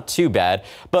there, not too bad.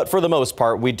 But for the most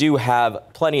part, we do have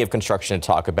plenty of construction to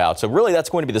talk about. So really, that's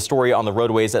going to be the story on the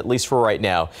roadways, at least for right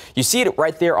now. You see it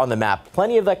right there on the map.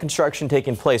 Plenty of that construction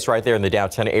taking place right there in the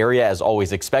downtown area, as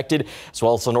always expected, as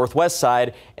well as the northwest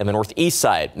side and the northeast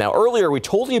side. Now, earlier, we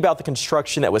told you about the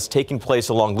construction that was taking place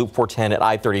along Loop 410 at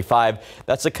I-35.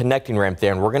 That's a connecting ramp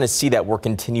there, and we're going to see that work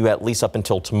continue at least up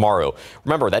until tomorrow.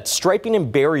 Remember, that's striping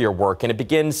and barrier work, and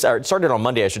it started on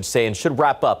Monday, I should say, and should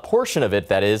wrap up portion of it,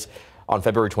 that is, on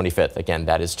February 25th. Again,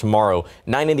 that is tomorrow.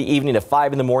 9 in the evening to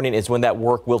 5 in the morning is when that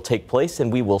work will take place,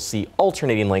 and we will see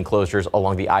alternating lane closures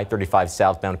along the I-35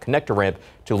 southbound connector ramp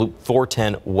to Loop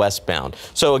 410 westbound.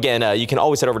 So again, you can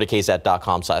always head over to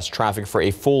ksat.com/traffic for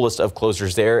a full list of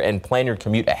closures there and plan your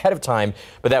commute ahead of time,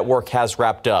 but that work has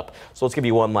wrapped up. So let's give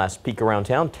you one last peek around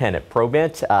town. 10 at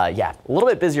Probant. Yeah, a little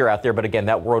bit busier out there, but again,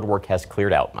 that road work has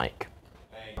cleared out, Mike.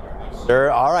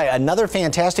 Sir. All right, another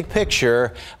fantastic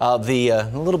picture of the a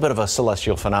little bit of a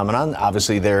celestial phenomenon.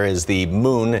 Obviously, there is the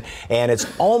moon, and it's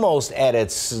almost at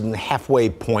its halfway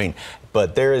point.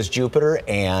 But there is Jupiter,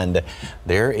 and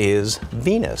there is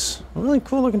Venus. Really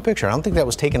cool looking picture. I don't think that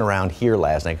was taken around here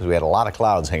last night because we had a lot of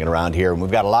clouds hanging around here, and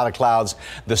we've got a lot of clouds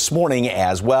this morning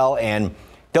as well. And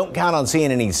don't count on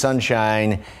seeing any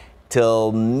sunshine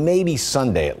till maybe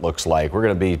Sunday, it looks like. We're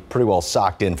going to be pretty well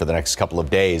socked in for the next couple of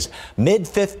days.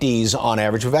 Mid-50s on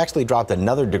average. We've actually dropped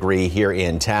another degree here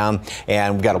in town,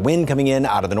 and we've got a wind coming in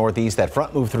out of the northeast. That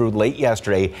front moved through late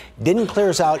yesterday. Didn't clear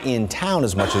us out in town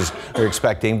as much as we were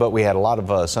expecting, but we had a lot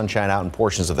of sunshine out in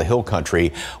portions of the hill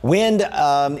country. Wind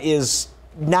is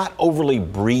not overly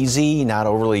breezy, not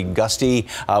overly gusty.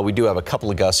 We do have a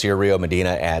couple of gusts here, Rio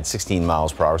Medina at 16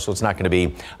 miles per hour, so it's not going to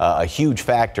be a huge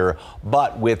factor.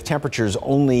 But with temperatures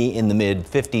only in the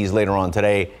mid-50s later on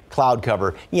today, cloud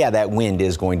cover, yeah, that wind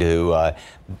is going to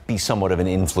be somewhat of an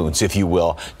influence, if you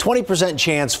will. 20%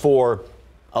 chance for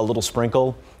a little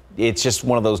sprinkle. It's just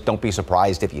one of those, don't be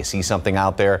surprised if you see something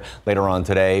out there later on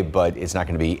today, but it's not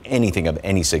going to be anything of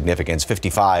any significance.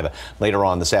 55 later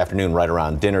on this afternoon, right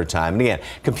around dinner time. And again,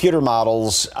 computer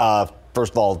models,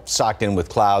 first of all, socked in with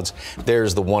clouds.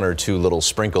 There's the one or two little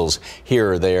sprinkles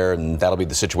here or there, and that'll be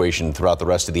the situation throughout the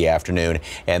rest of the afternoon,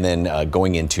 and then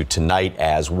going into tonight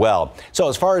as well. So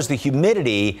as far as the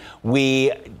humidity,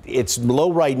 it's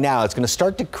low right now. It's going to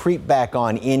start to creep back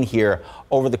on in here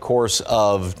over the course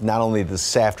of not only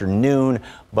this afternoon,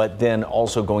 but then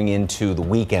also going into the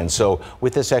weekend. So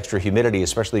with this extra humidity,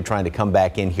 especially trying to come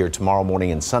back in here tomorrow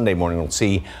morning and Sunday morning, we'll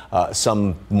see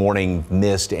some morning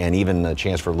mist and even a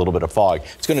chance for a little bit of fog.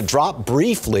 It's going to drop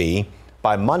briefly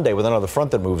by Monday with another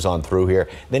front that moves on through here,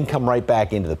 then come right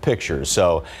back into the picture.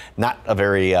 So not a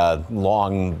very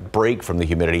long break from the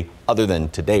humidity, other than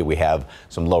today we have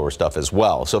some lower stuff as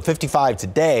well. So 55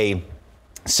 today,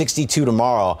 62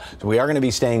 tomorrow. So we are going to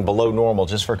be staying below normal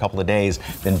just for a couple of days,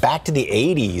 then back to the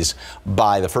 80s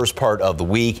by the first part of the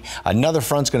week. Another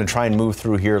front's going to try and move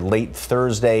through here late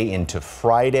Thursday into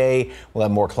Friday. We'll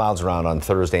have more clouds around on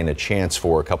Thursday and a chance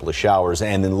for a couple of showers.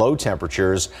 And then low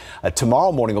temperatures.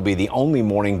 Tomorrow morning will be the only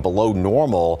morning below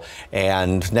normal,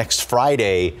 and next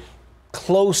Friday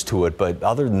close to it, but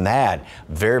other than that,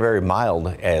 very, very mild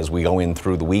as we go in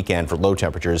through the weekend for low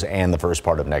temperatures and the first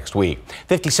part of next week.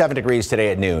 57 degrees today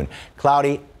at noon.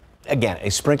 Cloudy. Again, a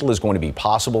sprinkle is going to be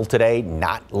possible today,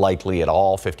 not likely at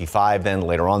all. 55 then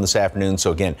later on this afternoon.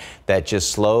 So again, that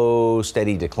just slow,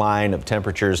 steady decline of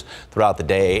temperatures throughout the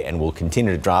day, and will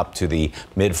continue to drop to the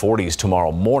mid-40s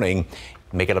tomorrow morning.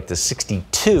 Make it up to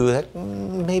 62. That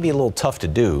may be a little tough to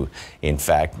do, in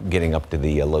fact, getting up to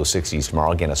the low 60s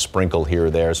tomorrow. Again, a sprinkle here or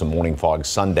there, some morning fog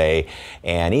Sunday,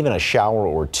 and even a shower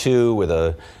or two with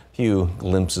a few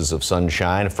glimpses of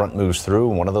sunshine. A front moves through,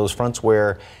 one of those fronts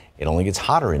where it only gets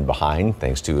hotter in behind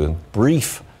thanks to a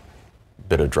brief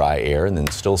bit of dry air, and then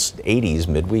still 80s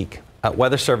midweek.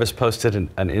 Weather Service posted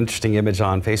an interesting image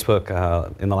on Facebook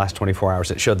in the last 24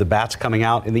 hours. It showed the bats coming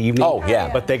out in the evening. Oh,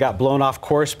 yeah. But they got blown off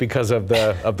course because of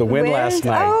the wind last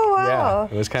night. Oh, wow.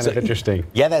 Yeah, it was kind of interesting.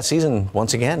 Yeah, that season,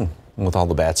 once again, with all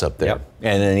the bats up there. Yep.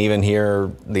 And then even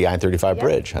here, the I-35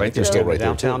 bridge. I think they're still right there,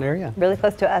 too. Downtown area. Really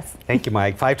close to us. Thank you,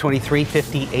 Mike. 523,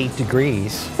 58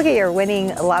 degrees. Look at your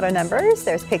winning lotto numbers.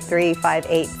 There's pick 3, 5,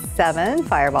 8, 7,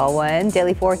 Fireball 1,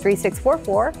 Daily 4, 3, 6, 4,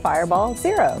 4, Fireball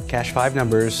 0. Cash 5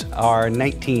 numbers are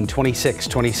 19, 26,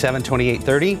 27, 28,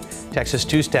 30. Texas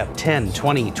 2-step 10,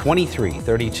 20, 23,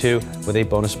 32 with a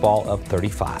bonus ball of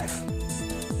 35.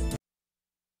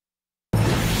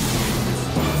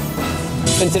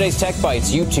 In today's Tech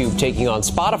Bites, YouTube taking on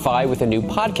Spotify with a new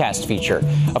podcast feature.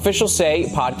 Officials say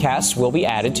podcasts will be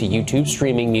added to YouTube's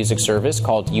streaming music service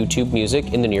called YouTube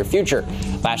Music in the near future.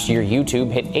 Last year, YouTube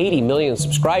hit 80 million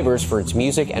subscribers for its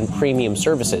music and premium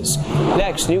services.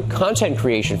 Next, new content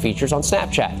creation features on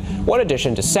Snapchat. One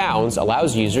addition to Sounds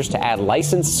allows users to add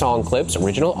licensed song clips,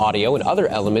 original audio, and other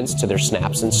elements to their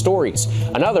snaps and stories.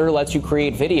 Another lets you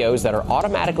create videos that are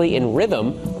automatically in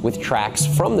rhythm with tracks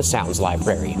from the Sounds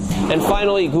library. And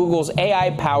finally, Google's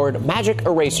AI-powered Magic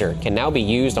Eraser can now be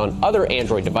used on other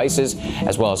Android devices,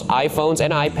 as well as iPhones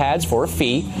and iPads for a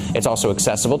fee. It's also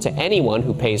accessible to anyone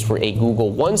who pays for a Google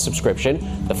One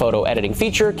subscription. The photo editing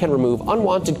feature can remove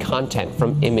unwanted content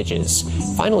from images.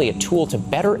 Finally, a tool to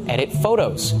better edit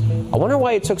photos. I wonder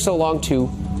why it took so long to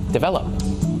develop.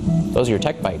 Those are your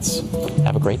Tech Bites.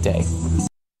 Have a great day.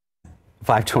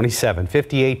 527,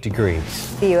 58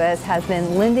 degrees. The U.S. has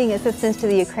been lending assistance to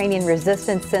the Ukrainian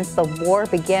resistance since the war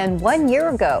began 1 year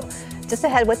ago. Just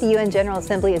ahead, what the UN General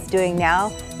Assembly is doing now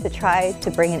to try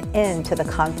to bring an end to the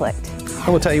conflict.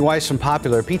 I will tell you why some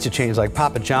popular pizza chains like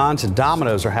Papa John's and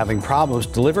Domino's are having problems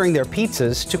delivering their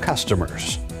pizzas to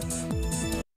customers.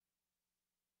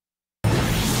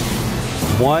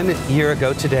 1 year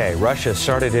ago today, Russia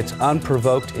started its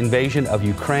unprovoked invasion of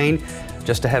Ukraine.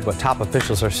 Just ahead, what top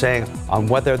officials are saying on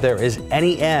whether there is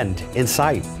any end in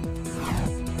sight.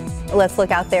 Let's look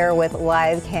out there with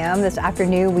live cam. This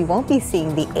afternoon, we won't be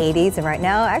seeing the 80s, and right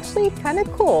now, actually kind of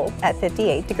cool at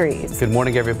 58 degrees. Good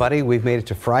morning, everybody. We've made it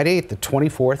to Friday, the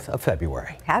 24th of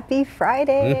February. Happy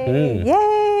Friday.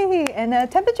 Yay. And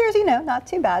temperatures, not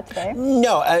too bad today.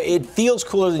 No, it feels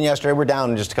cooler than yesterday. We're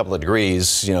down just a couple of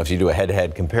degrees, if you do a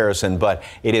head-to-head comparison, but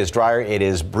it is drier. It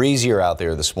is breezier out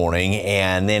there this morning,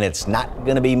 and then it's not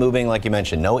going to be moving like you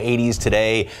mentioned. No 80s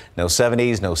today, no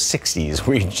 70s, no 60s.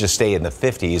 We just stay in the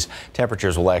 50s.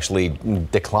 Temperatures will actually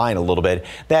decline a little bit.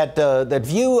 That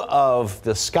view of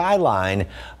the skyline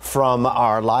from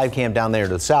our live cam down there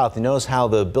to the south, you notice how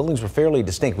the buildings were fairly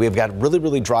distinct. We've got really,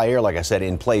 really dry air, like I said,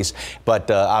 in place, but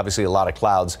obviously a lot of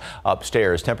clouds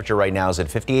upstairs. Temperature right now is at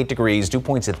 58 degrees, dew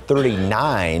points at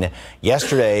 39.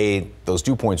 Yesterday, those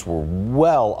dew points were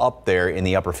well up there in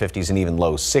the upper 50s and even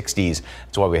low 60s.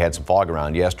 That's why we had some fog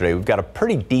around yesterday. We've got a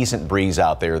pretty decent breeze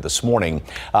out there this morning.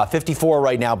 54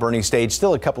 right now, Bernie Stage,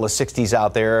 still a couple of 60s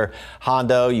out there.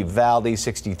 Hondo, Uvalde,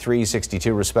 63,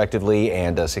 62 respectively,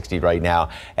 and 60 right now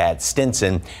at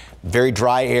Stinson. Very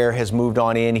dry air has moved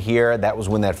on in here. That was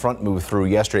when that front moved through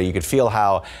yesterday. You could feel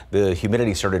how the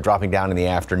humidity started dropping down in the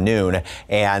afternoon,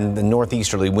 and the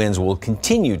northeasterly winds will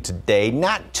continue today.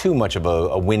 Not too much of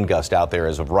a wind gust out there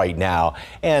as of right now,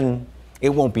 and it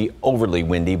won't be overly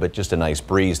windy, but just a nice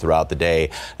breeze throughout the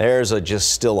day. There's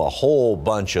just still a whole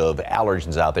bunch of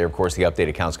allergens out there. Of course, the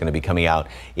updated count's going to be coming out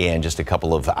in just a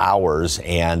couple of hours,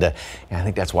 and I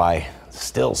think that's why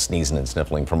still sneezing and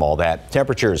sniffling from all that.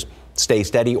 Temperatures stay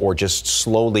steady or just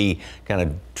slowly kind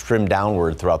of trim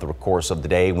downward throughout the course of the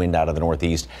day. Wind out of the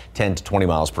northeast, 10 to 20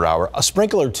 miles per hour. A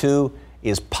sprinkle or two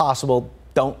is possible.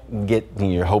 Don't get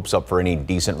your hopes up for any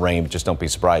decent rain, but just don't be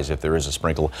surprised if there is a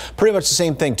sprinkle. Pretty much the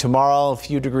same thing tomorrow, a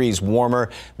few degrees warmer.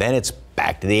 Then it's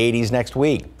back to the 80s next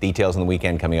week. Details on the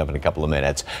weekend coming up in a couple of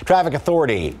minutes. Traffic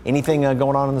Authority, anything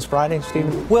going on this Friday,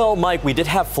 Stephen? Well, Mike, we did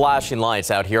have flashing lights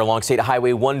out here along State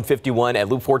Highway 151 at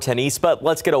Loop 410 East, but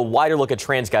let's get a wider look at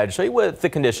TransGuide to show you what the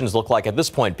conditions look like at this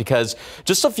point, because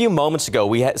just a few moments ago,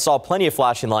 we saw plenty of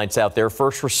flashing lights out there,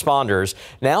 first responders.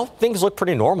 Now, things look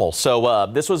pretty normal. So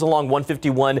this was along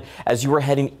 151 as you were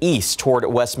heading east toward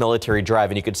West Military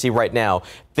Drive, and you can see right now,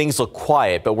 things look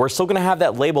quiet, but we're still going to have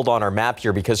that labeled on our map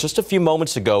here because just a few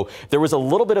moments ago, there was a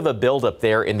little bit of a buildup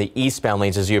there in the eastbound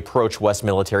lanes as you approach West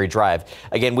Military Drive.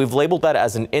 Again, we've labeled that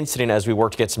as an incident as we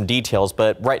work to get some details,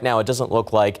 but right now it doesn't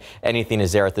look like anything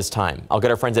is there at this time. I'll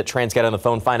get our friends at TransGuide on the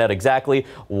phone, find out exactly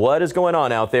what is going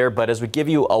on out there, but as we give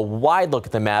you a wide look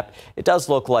at the map, it does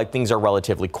look like things are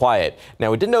relatively quiet.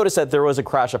 Now, we did notice that there was a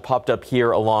crash that popped up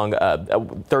here along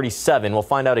 37. We'll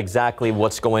find out exactly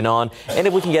what's going on and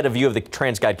if we can get a view of the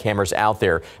TransGuide cameras out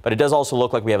there, but it does also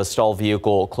look like we have a stalled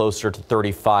vehicle closer to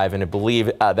 35, and I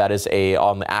believe that is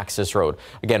on the access road.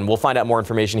 Again, we'll find out more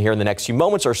information here in the next few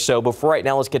moments or so, but for right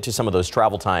now, let's get to some of those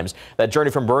travel times. That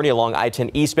journey from Bernie along I-10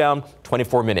 eastbound,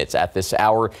 24 minutes at this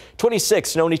hour.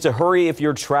 26, no need to hurry if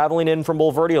you're traveling in from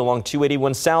Boulevardy along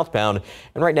 281 southbound,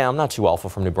 and right now, I'm not too awful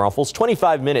from New Braunfels,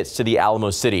 25 minutes to the Alamo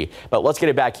City. But let's get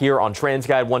it back here on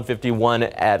TransGuide 151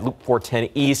 at Loop 410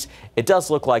 East. It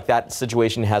does look like that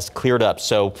situation has cleared up.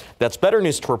 So that's better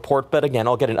news to report. But again,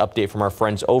 I'll get an update from our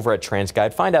friends over at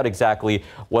TransGuide, find out exactly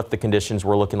what the conditions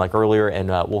were looking like earlier, and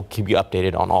we'll keep you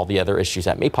updated on all the other issues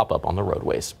that may pop up on the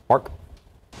roadways. Mark?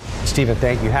 Stephen,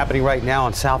 thank you. Happening right now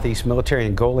in Southeast Military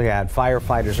and Goliad,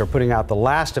 firefighters are putting out the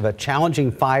last of a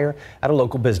challenging fire at a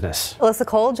local business. Alyssa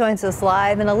Cole joins us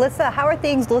live. And Alyssa, how are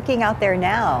things looking out there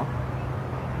now?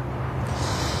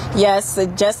 Yes,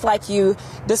 just like you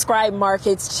described, Mark,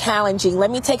 it's challenging.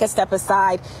 Let me take a step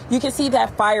aside. You can see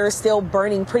that fire is still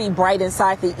burning pretty bright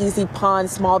inside the Easy Pond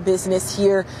small business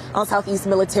here on Southeast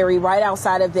Military, right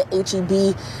outside of the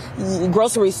H-E-B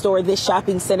grocery store, this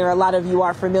shopping center a lot of you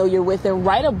are familiar with. And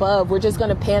right above, we're just going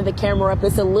to pan the camera up.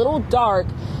 It's a little dark,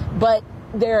 but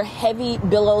there are heavy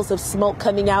billows of smoke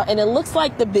coming out, and it looks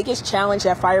like the biggest challenge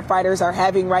that firefighters are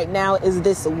having right now is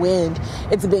this wind.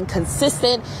 It's been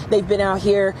consistent. They've been out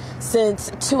here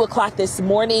since 2 o'clock this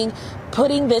morning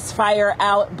putting this fire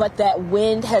out, but that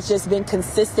wind has just been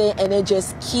consistent, and it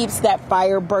just keeps that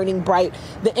fire burning bright.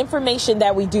 The information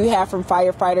that we do have from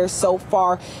firefighters so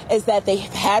far is that they've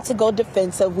had to go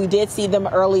defensive. We did see them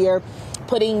earlier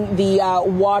putting the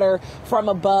water from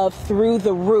above through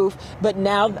the roof. But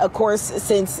now, of course,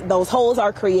 since those holes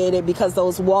are created because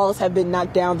those walls have been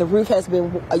knocked down, the roof has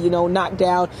been, knocked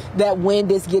down, that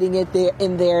wind is getting it there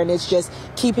in there, and it's just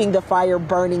keeping the fire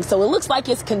burning. So it looks like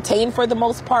it's contained for the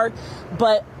most part,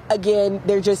 but again,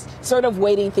 they're just sort of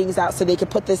waiting things out so they can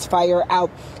put this fire out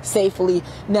safely.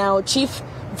 Now, Chief,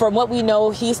 from what we know,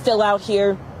 he's still out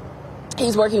here.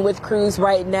 He's working with crews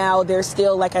right now. They're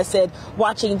still, like I said,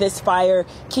 watching this fire,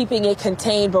 keeping it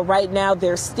contained. But right now,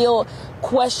 there's still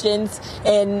questions,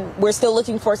 and we're still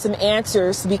looking for some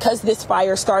answers because this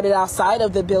fire started outside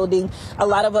of the building. A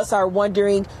lot of us are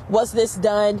wondering, was this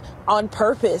done on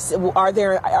purpose? Are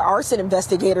there arson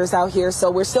investigators out here?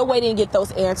 So we're still waiting to get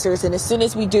those answers. And as soon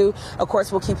as we do, of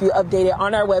course, we'll keep you updated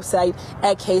on our website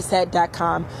at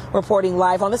KSAT.com. Reporting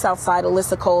live on the South Side,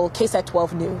 Alyssa Cole, KSAT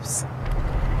 12 News.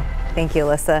 Thank you,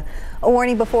 Alyssa. A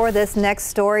warning before this next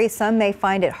story. Some may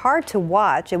find it hard to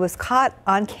watch. It was caught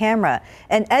on camera.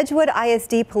 An Edgewood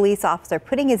ISD police officer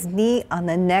putting his knee on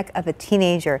the neck of a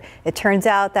teenager. It turns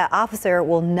out that officer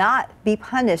will not be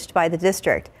punished by the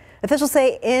district. Officials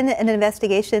say in an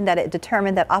investigation that it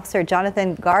determined that Officer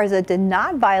Jonathan Garza did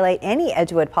not violate any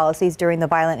Edgewood policies during the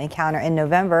violent encounter in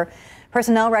November.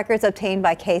 Personnel records obtained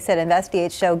by KSAT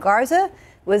Investigates show Garza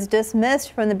was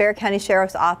dismissed from the Bexar County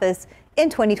Sheriff's Office in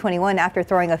 2021 after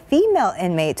throwing a female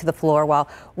inmate to the floor while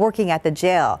working at the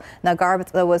jail. Now,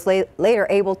 Garza was later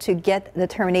able to get the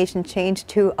termination changed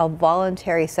to a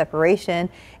voluntary separation,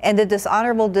 and the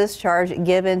dishonorable discharge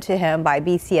given to him by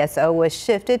BCSO was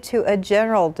shifted to a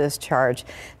general discharge.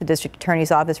 The district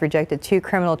attorney's office rejected 2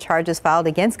 criminal charges filed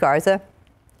against Garza,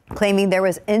 claiming there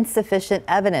was insufficient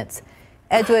evidence.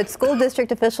 Edgewood School District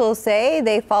officials say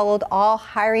they followed all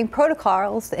hiring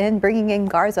protocols in bringing in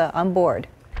Garza on board.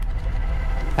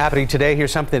 Happening today,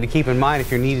 here's something to keep in mind if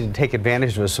you're needing to take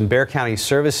advantage of some Bexar County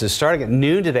services. Starting at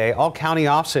noon today, all county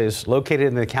offices located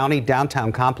in the county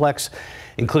downtown complex,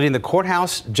 including the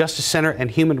courthouse, justice center,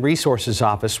 and human resources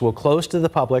office, will close to the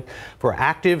public for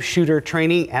active shooter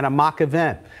training and a mock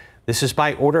event. This is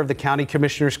by order of the County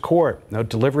Commissioner's Court. No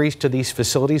deliveries to these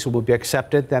facilities will be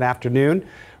accepted that afternoon.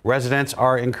 Residents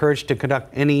are encouraged to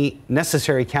conduct any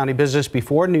necessary county business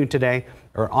before noon today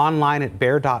or online at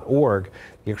bear.org.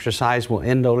 The exercise will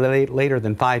end no later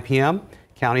than 5 p.m.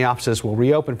 County offices will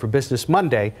reopen for business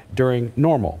Monday during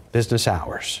normal business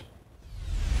hours.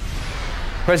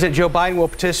 President Joe Biden will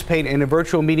participate in a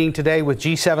virtual meeting today with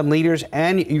G7 leaders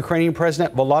and Ukrainian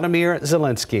President Volodymyr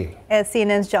Zelensky. As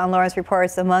CNN's John Lawrence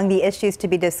reports, among the issues to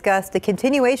be discussed, the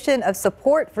continuation of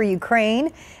support for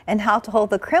Ukraine and how to hold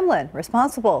the Kremlin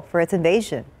responsible for its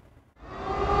invasion.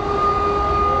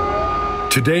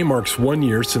 Today marks 1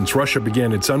 year since Russia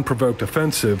began its unprovoked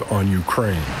offensive on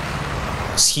Ukraine.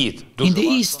 In the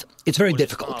east, it's very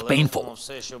difficult, painful,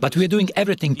 but we are doing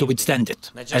everything to withstand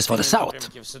it. As for the south,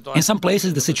 in some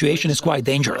places the situation is quite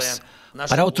dangerous,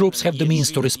 but our troops have the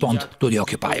means to respond to the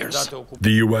occupiers.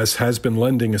 The U.S. has been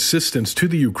lending assistance to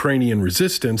the Ukrainian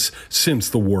resistance since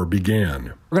the war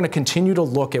began. We're going to continue to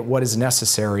look at what is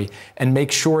necessary and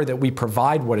make sure that we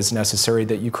provide what is necessary,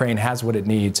 that Ukraine has what it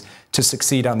needs to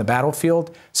succeed on the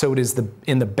battlefield, so it is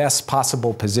in the best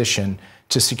possible position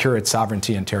to secure its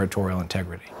sovereignty and territorial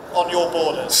integrity. On your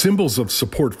borders. Symbols of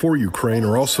support for Ukraine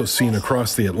are also seen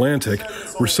across the Atlantic,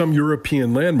 where some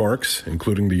European landmarks,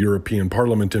 including the European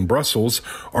Parliament in Brussels,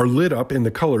 are lit up in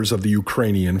the colors of the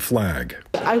Ukrainian flag.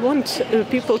 I want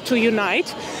people to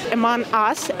unite among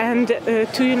us and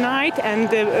to unite and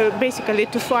basically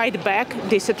to fight back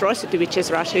this atrocity which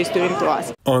Russia is doing to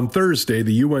us. On Thursday,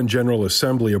 the UN General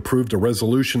Assembly approved a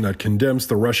resolution that condemns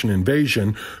the Russian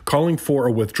invasion, calling for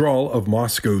a withdrawal of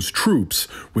Moscow's troops,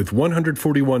 with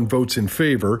 141 votes in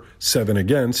favor, 7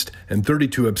 against, and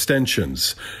 32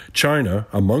 abstentions. China,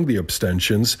 among the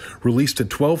abstentions, released a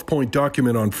 12-point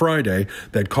document on Friday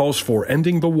that calls for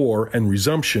ending the war and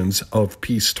resumptions of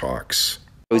peace talks.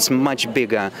 It's much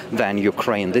bigger than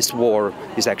Ukraine. This war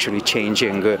is actually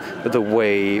changing the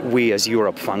way we as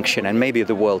Europe function and maybe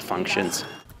the world functions.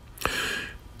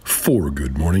 For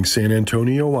Good Morning San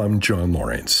Antonio, I'm John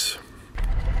Lawrence.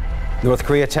 North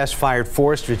Korea test-fired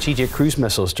 4 strategic cruise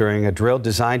missiles during a drill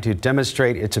designed to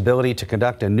demonstrate its ability to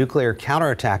conduct a nuclear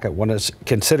counterattack at what it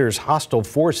considers hostile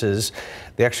forces.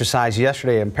 The exercise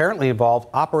yesterday apparently involved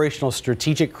operational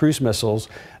strategic cruise missiles,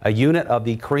 a unit of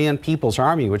the Korean People's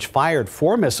Army, which fired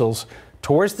 4 missiles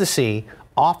towards the sea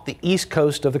off the east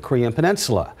coast of the Korean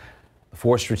Peninsula. The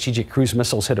 4 strategic cruise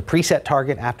missiles hit a preset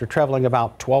target after traveling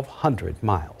about 1,200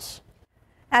 miles.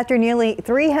 After nearly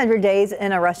 300 days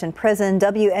in a Russian prison,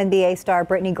 WNBA star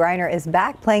Brittany Griner is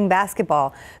back playing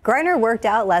basketball. Griner worked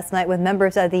out last night with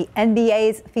members of the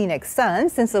NBA's Phoenix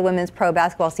Suns, since the women's pro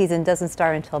basketball season doesn't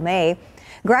start until May.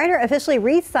 Griner officially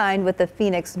re-signed with the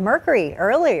Phoenix Mercury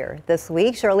earlier this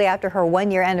week, shortly after her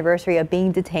 1-year anniversary of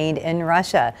being detained in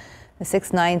Russia. The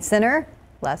 6'9" center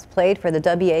last played for the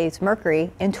WA's Mercury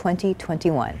in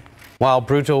 2021. While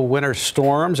brutal winter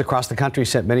storms across the country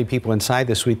sent many people inside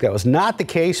this week, that was not the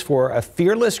case for a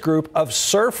fearless group of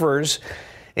surfers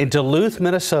in Duluth,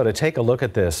 Minnesota. Take a look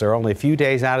at this. There are only a few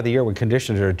days out of the year when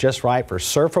conditions are just right for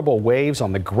surfable waves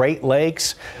on the Great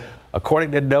Lakes.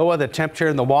 According to NOAA, the temperature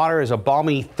in the water is a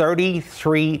balmy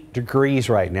 33 degrees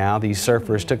right now. These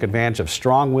surfers took advantage of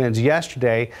strong winds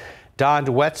yesterday, donned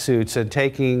wetsuits, and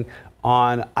taking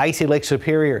on icy Lake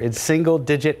Superior in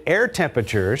single-digit air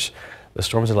temperatures. The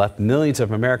storms have left millions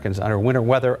of Americans under winter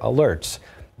weather alerts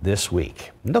this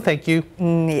week. No, thank you.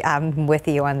 I'm with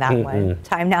you on that one.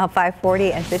 Time now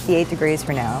 5:40 and 58 degrees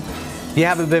for now. If you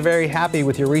haven't been very happy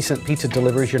with your recent pizza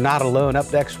deliveries, you're not alone.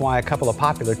 Up next, why a couple of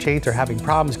popular chains are having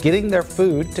problems getting their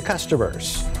food to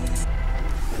customers.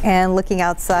 And looking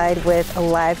outside with a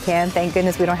live cam, thank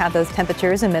goodness we don't have those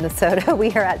temperatures in Minnesota.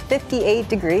 We are at 58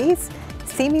 degrees,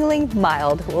 seemingly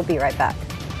mild. We'll be right back.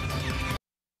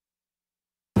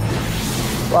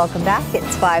 Welcome back.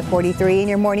 It's 5:43 in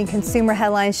your morning consumer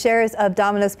headlines. Shares of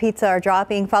Domino's Pizza are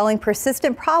dropping following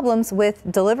persistent problems with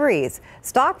deliveries.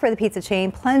 Stock for the pizza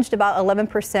chain plunged about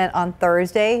 11% on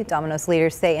Thursday. Domino's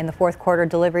leaders say in the fourth quarter,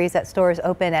 deliveries at stores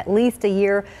open at least a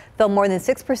year fell more than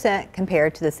 6%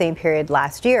 compared to the same period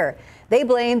last year. They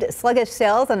blamed sluggish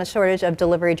sales on a shortage of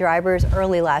delivery drivers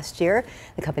early last year.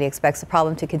 The company expects the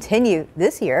problem to continue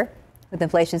this year. With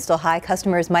inflation still high,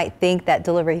 customers might think that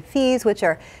delivery fees, which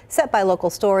are set by local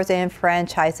stores and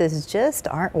franchises, just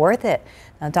aren't worth it.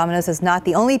 Now, Domino's is not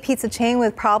the only pizza chain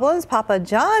with problems. Papa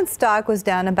John's stock was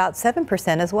down about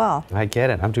 7% as well. I get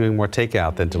it. I'm doing more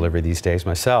takeout than delivery these days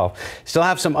myself. Still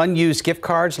have some unused gift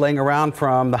cards laying around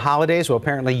from the holidays. Well,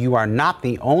 apparently you are not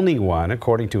the only one.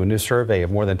 According to a new survey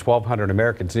of more than 1,200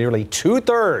 Americans, nearly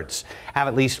 2/3 have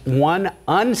at least one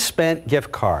unspent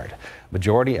gift card.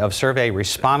 Majority of survey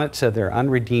respondents said their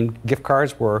unredeemed gift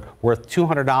cards were worth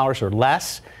 $200 or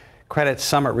less. Credit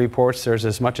Summit reports there's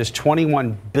as much as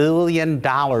 $21 billion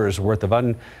worth of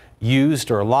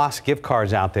unused or lost gift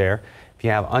cards out there. If you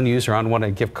have unused or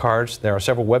unwanted gift cards, there are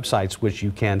several websites which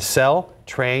you can sell,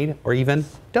 trade, or even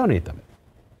donate them.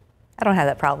 I don't have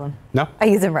that problem. No? I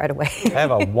use them right away. I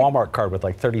have a Walmart card with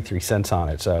like 33 cents on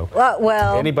it, so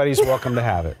well, anybody's welcome to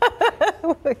have it.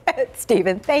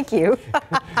 Stephen, thank you.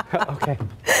 Okay.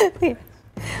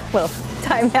 Well,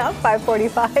 time now,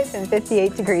 5:45 and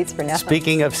 58 degrees for now.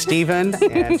 Speaking of Stephen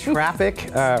and traffic,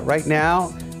 right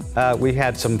now we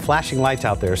had some flashing lights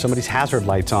out there. Somebody's hazard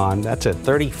lights on. That's at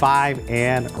 35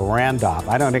 and Randolph.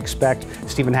 I don't expect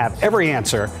Stephen to have every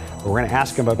answer, but we're going to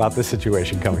ask him about this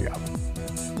situation coming up.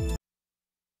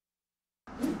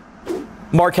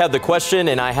 Mark had the question,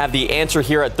 and I have the answer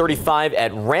here at 35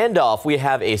 at Randolph. We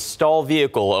have a stall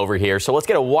vehicle over here, so let's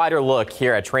get a wider look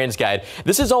here at TransGuide.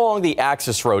 This is along the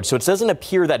access road, so it doesn't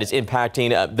appear that it's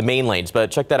impacting the main lanes,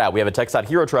 but check that out. We have a TxDOT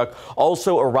Hero truck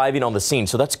also arriving on the scene,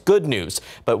 so that's good news.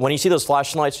 But when you see those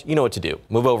flashing lights, you know what to do.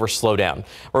 Move over, slow down.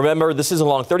 Remember, this is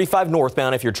along 35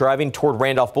 northbound. If you're driving toward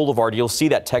Randolph Boulevard, you'll see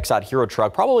that TxDOT Hero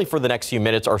truck probably for the next few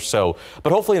minutes or so.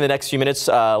 But hopefully in the next few minutes,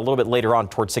 a little bit later on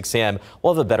towards 6 a.m.,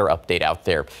 we'll have a better update out there. out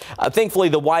there. Thankfully,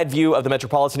 the wide view of the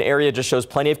metropolitan area just shows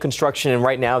plenty of construction, and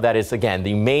right now that is, again,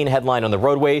 the main headline on the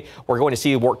roadway. We're going to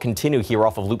see work continue here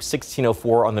off of Loop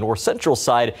 1604 on the north central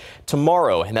side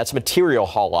tomorrow, and that's material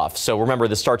haul off. So remember,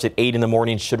 this starts at 8 in the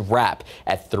morning, should wrap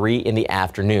at 3 in the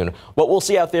afternoon. What we'll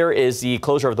see out there is the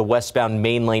closure of the westbound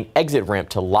main lane exit ramp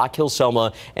to Lock Hill,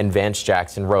 Selma and Vance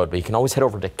Jackson Road. But you can always head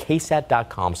over to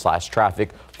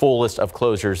ksat.com/traffic. Full list of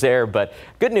closures there. But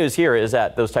good news here is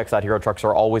that those TxDOT Hero trucks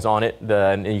are always on it.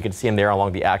 And you can see them there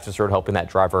along the access road helping that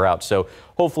driver out. So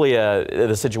hopefully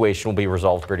the situation will be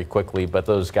resolved pretty quickly. But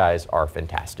those guys are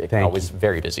fantastic. Always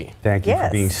very busy. Thank you for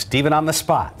being Stephen on the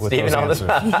spot. Stephen on the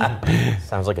spot.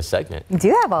 Sounds like a segment. You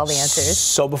do have all the answers.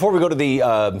 So before we go to the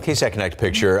KSAT Connect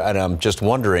picture, and I'm just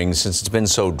wondering, since it's been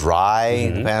so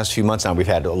dry the past few months now, we've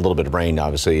had a little bit of rain,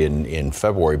 obviously, in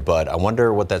February, but I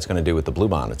wonder what that's going to do with the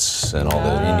bluebonnets and all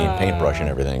the Indian paintbrush and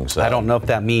everything. So I don't know if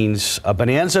that means a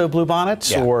bonanza of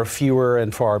bluebonnets or fewer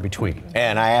and far between.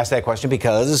 And I asked that question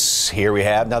because here we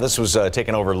have, now this was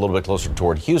taken over a little bit closer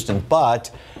toward Houston,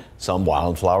 but some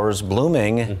wildflowers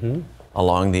blooming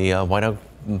along the White Oak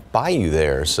Bayou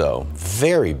there. So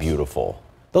very beautiful.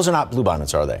 Those are not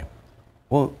bluebonnets, are they?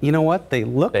 Well, you know what? They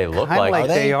look kind of like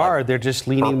they are. They're just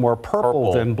leaning more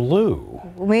purple than blue.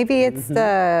 Maybe it's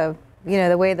the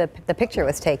the way the picture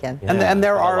was taken. And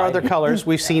there are other colors.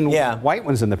 We've seen white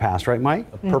ones in the past, right, Mike?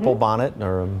 A purple bonnet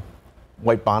or a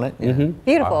white bonnet.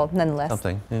 Beautiful, nonetheless.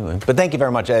 Something. Anyway. But thank you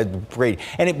very much. Great.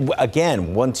 And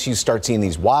again, once you start seeing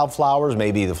these wildflowers,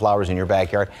 maybe the flowers in your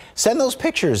backyard, send those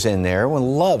pictures in there.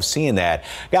 We'll love seeing that.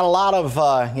 Got a lot of,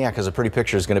 because a pretty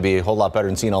picture is going to be a whole lot better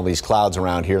than seeing all these clouds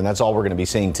around here. And that's all we're going to be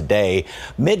seeing today.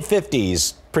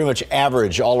 Mid-50s. Pretty much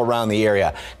average all around the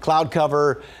area. Cloud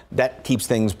cover, that keeps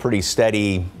things pretty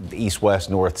steady, east, west,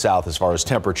 north, south as far as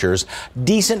temperatures.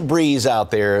 Decent breeze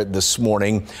out there this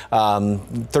morning.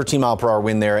 13-mile-per-hour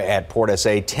wind there at Port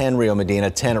SA, 10 Rio Medina,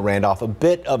 10 at Randolph. A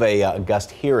bit of a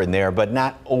gust here and there, but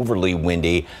not overly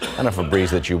windy. Enough of a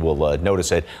breeze that you will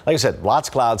notice it. Like I said, lots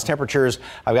of clouds. Temperatures,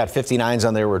 I've got 59s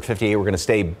on there. We're at 58. We're going to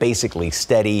stay basically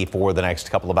steady for the next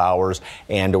couple of hours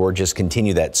or just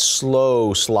continue that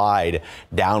slow slide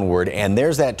downward, and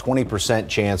there's that 20%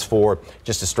 chance for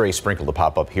just a stray sprinkle to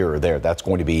pop up here or there. That's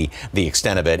going to be the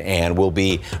extent of it, and will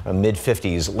be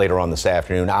mid-50s later on this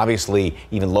afternoon. Obviously,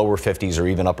 even lower 50s or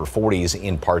even upper 40s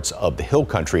in parts of the hill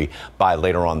country by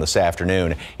later on this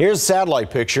afternoon. Here's a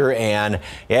satellite picture, and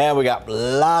yeah, we got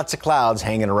lots of clouds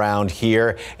hanging around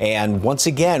here. And once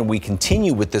again, we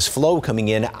continue with this flow coming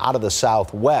in out of the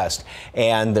southwest,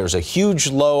 and there's a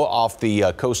huge low off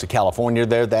the coast of California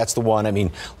there. That's the one. I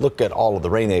mean, look at all of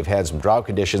the rain. They've had some drought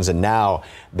conditions, and now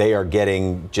they are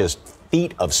getting just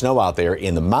feet of snow out there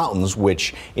in the mountains,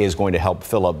 which is going to help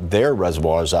fill up their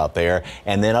reservoirs out there.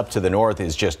 And then up to the north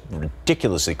is just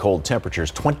ridiculously cold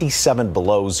temperatures, 27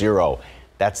 below zero.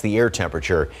 That's the air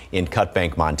temperature in Cut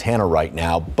Bank, Montana right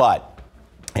now. But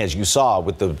as you saw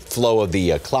with the flow of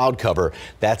the cloud cover,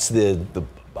 that's the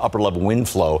upper level wind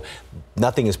flow.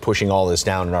 Nothing is pushing all this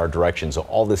down in our direction, so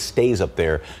all this stays up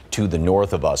there to the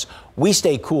north of us. We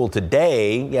stay cool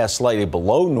today, slightly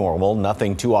below normal,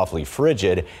 nothing too awfully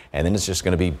frigid, and then it's just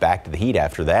going to be back to the heat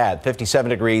after that. 57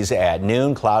 degrees at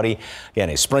noon, cloudy, again,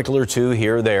 a sprinkle or two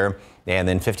here or there, and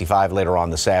then 55 later on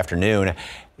this afternoon.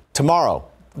 Tomorrow,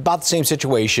 about the same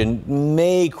situation,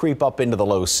 may creep up into the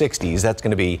low 60s. That's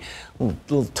going to be a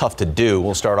little tough to do.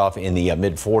 We'll start off in the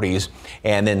mid 40s,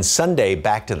 and then Sunday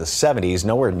back to the 70s,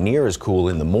 nowhere near as cool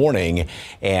in the morning,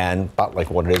 and about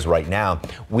like what it is right now.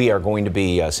 We are going to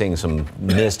be seeing some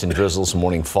mist and drizzle, some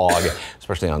morning fog,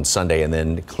 especially on Sunday, and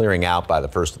then clearing out by the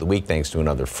first of the week thanks to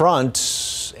another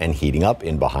front, and heating up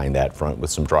in behind that front with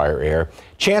some drier air.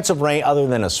 Chance of rain, other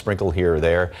than a sprinkle here or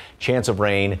there, chance of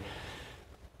rain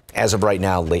as of right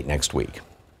now, late next week.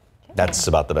 That's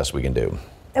about the best we can do.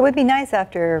 It would be nice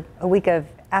after a week of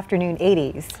afternoon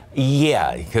 80s.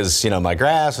 Yeah, because, my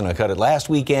grass, and I cut it last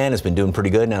weekend. It's been doing pretty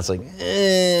good. Now it's like,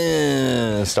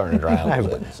 it's starting to dry out a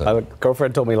little bit. So. My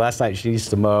girlfriend told me last night she needs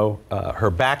to mow her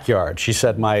backyard. She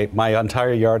said, my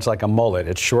entire yard's like a mullet.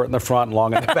 It's short in the front,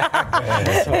 long in the back.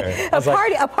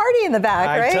 a party in the back,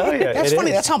 right? I tell you, that's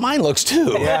funny. That's how mine looks,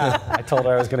 too. Yeah, I told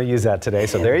her I was going to use that today.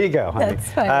 So there you go, honey.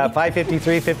 That's funny.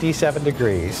 5:53, 57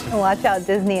 degrees. Watch out,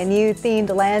 Disney. A new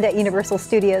themed land at Universal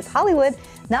Studios Hollywood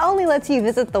not only lets you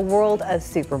visit the world of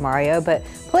Super Mario, but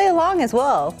play along as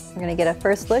well. We're going to get a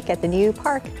first look at the new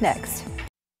park next.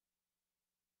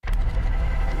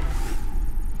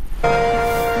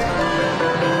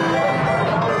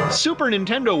 Super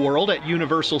Nintendo World at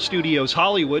Universal Studios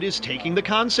Hollywood is taking the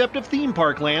concept of theme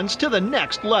park lands to the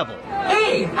next level.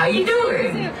 Hey, how you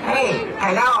doing? Hey,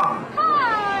 hello.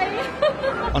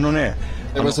 Ano na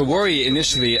There was a worry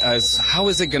initially as how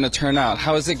is it going to turn out?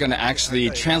 How is it going to actually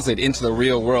translate into the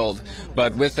real world?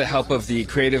 But with the help of the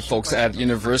creative folks at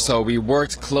Universal, we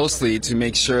worked closely to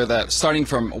make sure that starting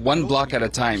from one block at a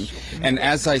time, and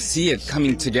as I see it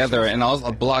coming together and all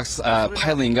the blocks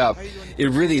piling up, it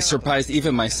really surprised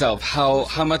even myself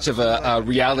how much of a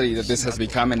reality that this has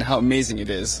become and how amazing it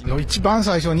is.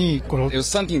 It was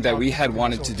something that we had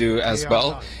wanted to do as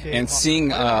well, and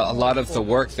seeing a lot of the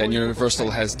work that Universal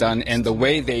has done and the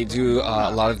way they do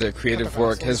a lot of their creative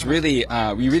work has really,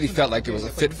 we really felt like it was a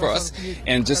fit for us,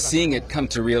 and just seeing it come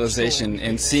to realization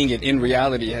and seeing it in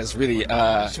reality has really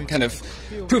kind of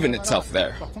proven itself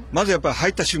there.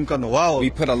 We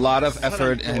put a lot of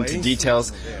effort into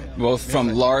details, both from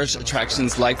large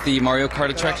attractions like the Mario Kart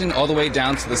attraction all the way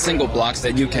down to the single blocks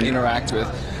that you can interact with.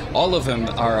 All of them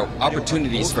are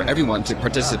opportunities for everyone to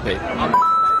participate.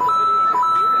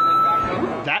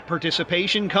 That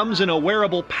participation comes in a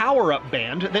wearable power-up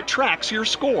band that tracks your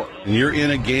score. And you're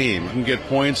in a game. You can get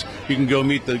points. You can go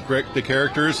meet the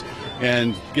characters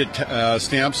and get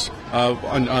stamps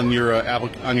on your app,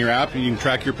 and you can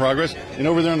track your progress. And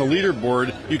over there on the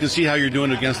leaderboard, you can see how you're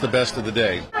doing against the best of the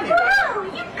day. Wow,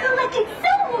 you've collected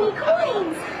so many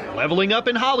coins. Leveling up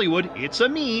in Hollywood, it's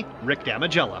me, Rick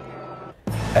Damagella.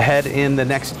 Ahead in the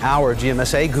next hour,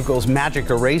 GMSA, Google's Magic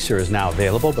Eraser is now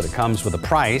available, but it comes with a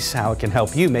price, how it can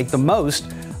help you make the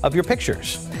most of your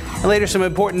pictures. And later, some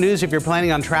important news if you're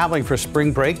planning on traveling for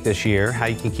spring break this year, how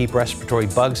you can keep respiratory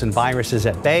bugs and viruses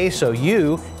at bay so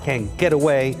you can get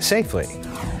away safely.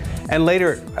 And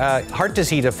later, heart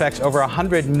disease affects over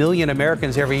 100 million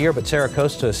Americans every year, but Sarah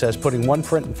Costa says putting one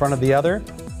foot in front of the other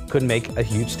could make a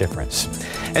huge difference.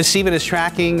 And Stephen is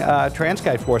tracking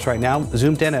TransGuide for us right now,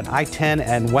 zoomed in at I-10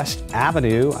 and West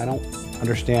Avenue. I don't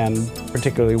understand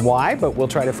particularly why, but we'll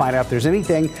try to find out if there's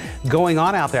anything going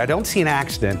on out there. I don't see an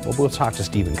accident. We'll talk to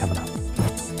Stephen coming up.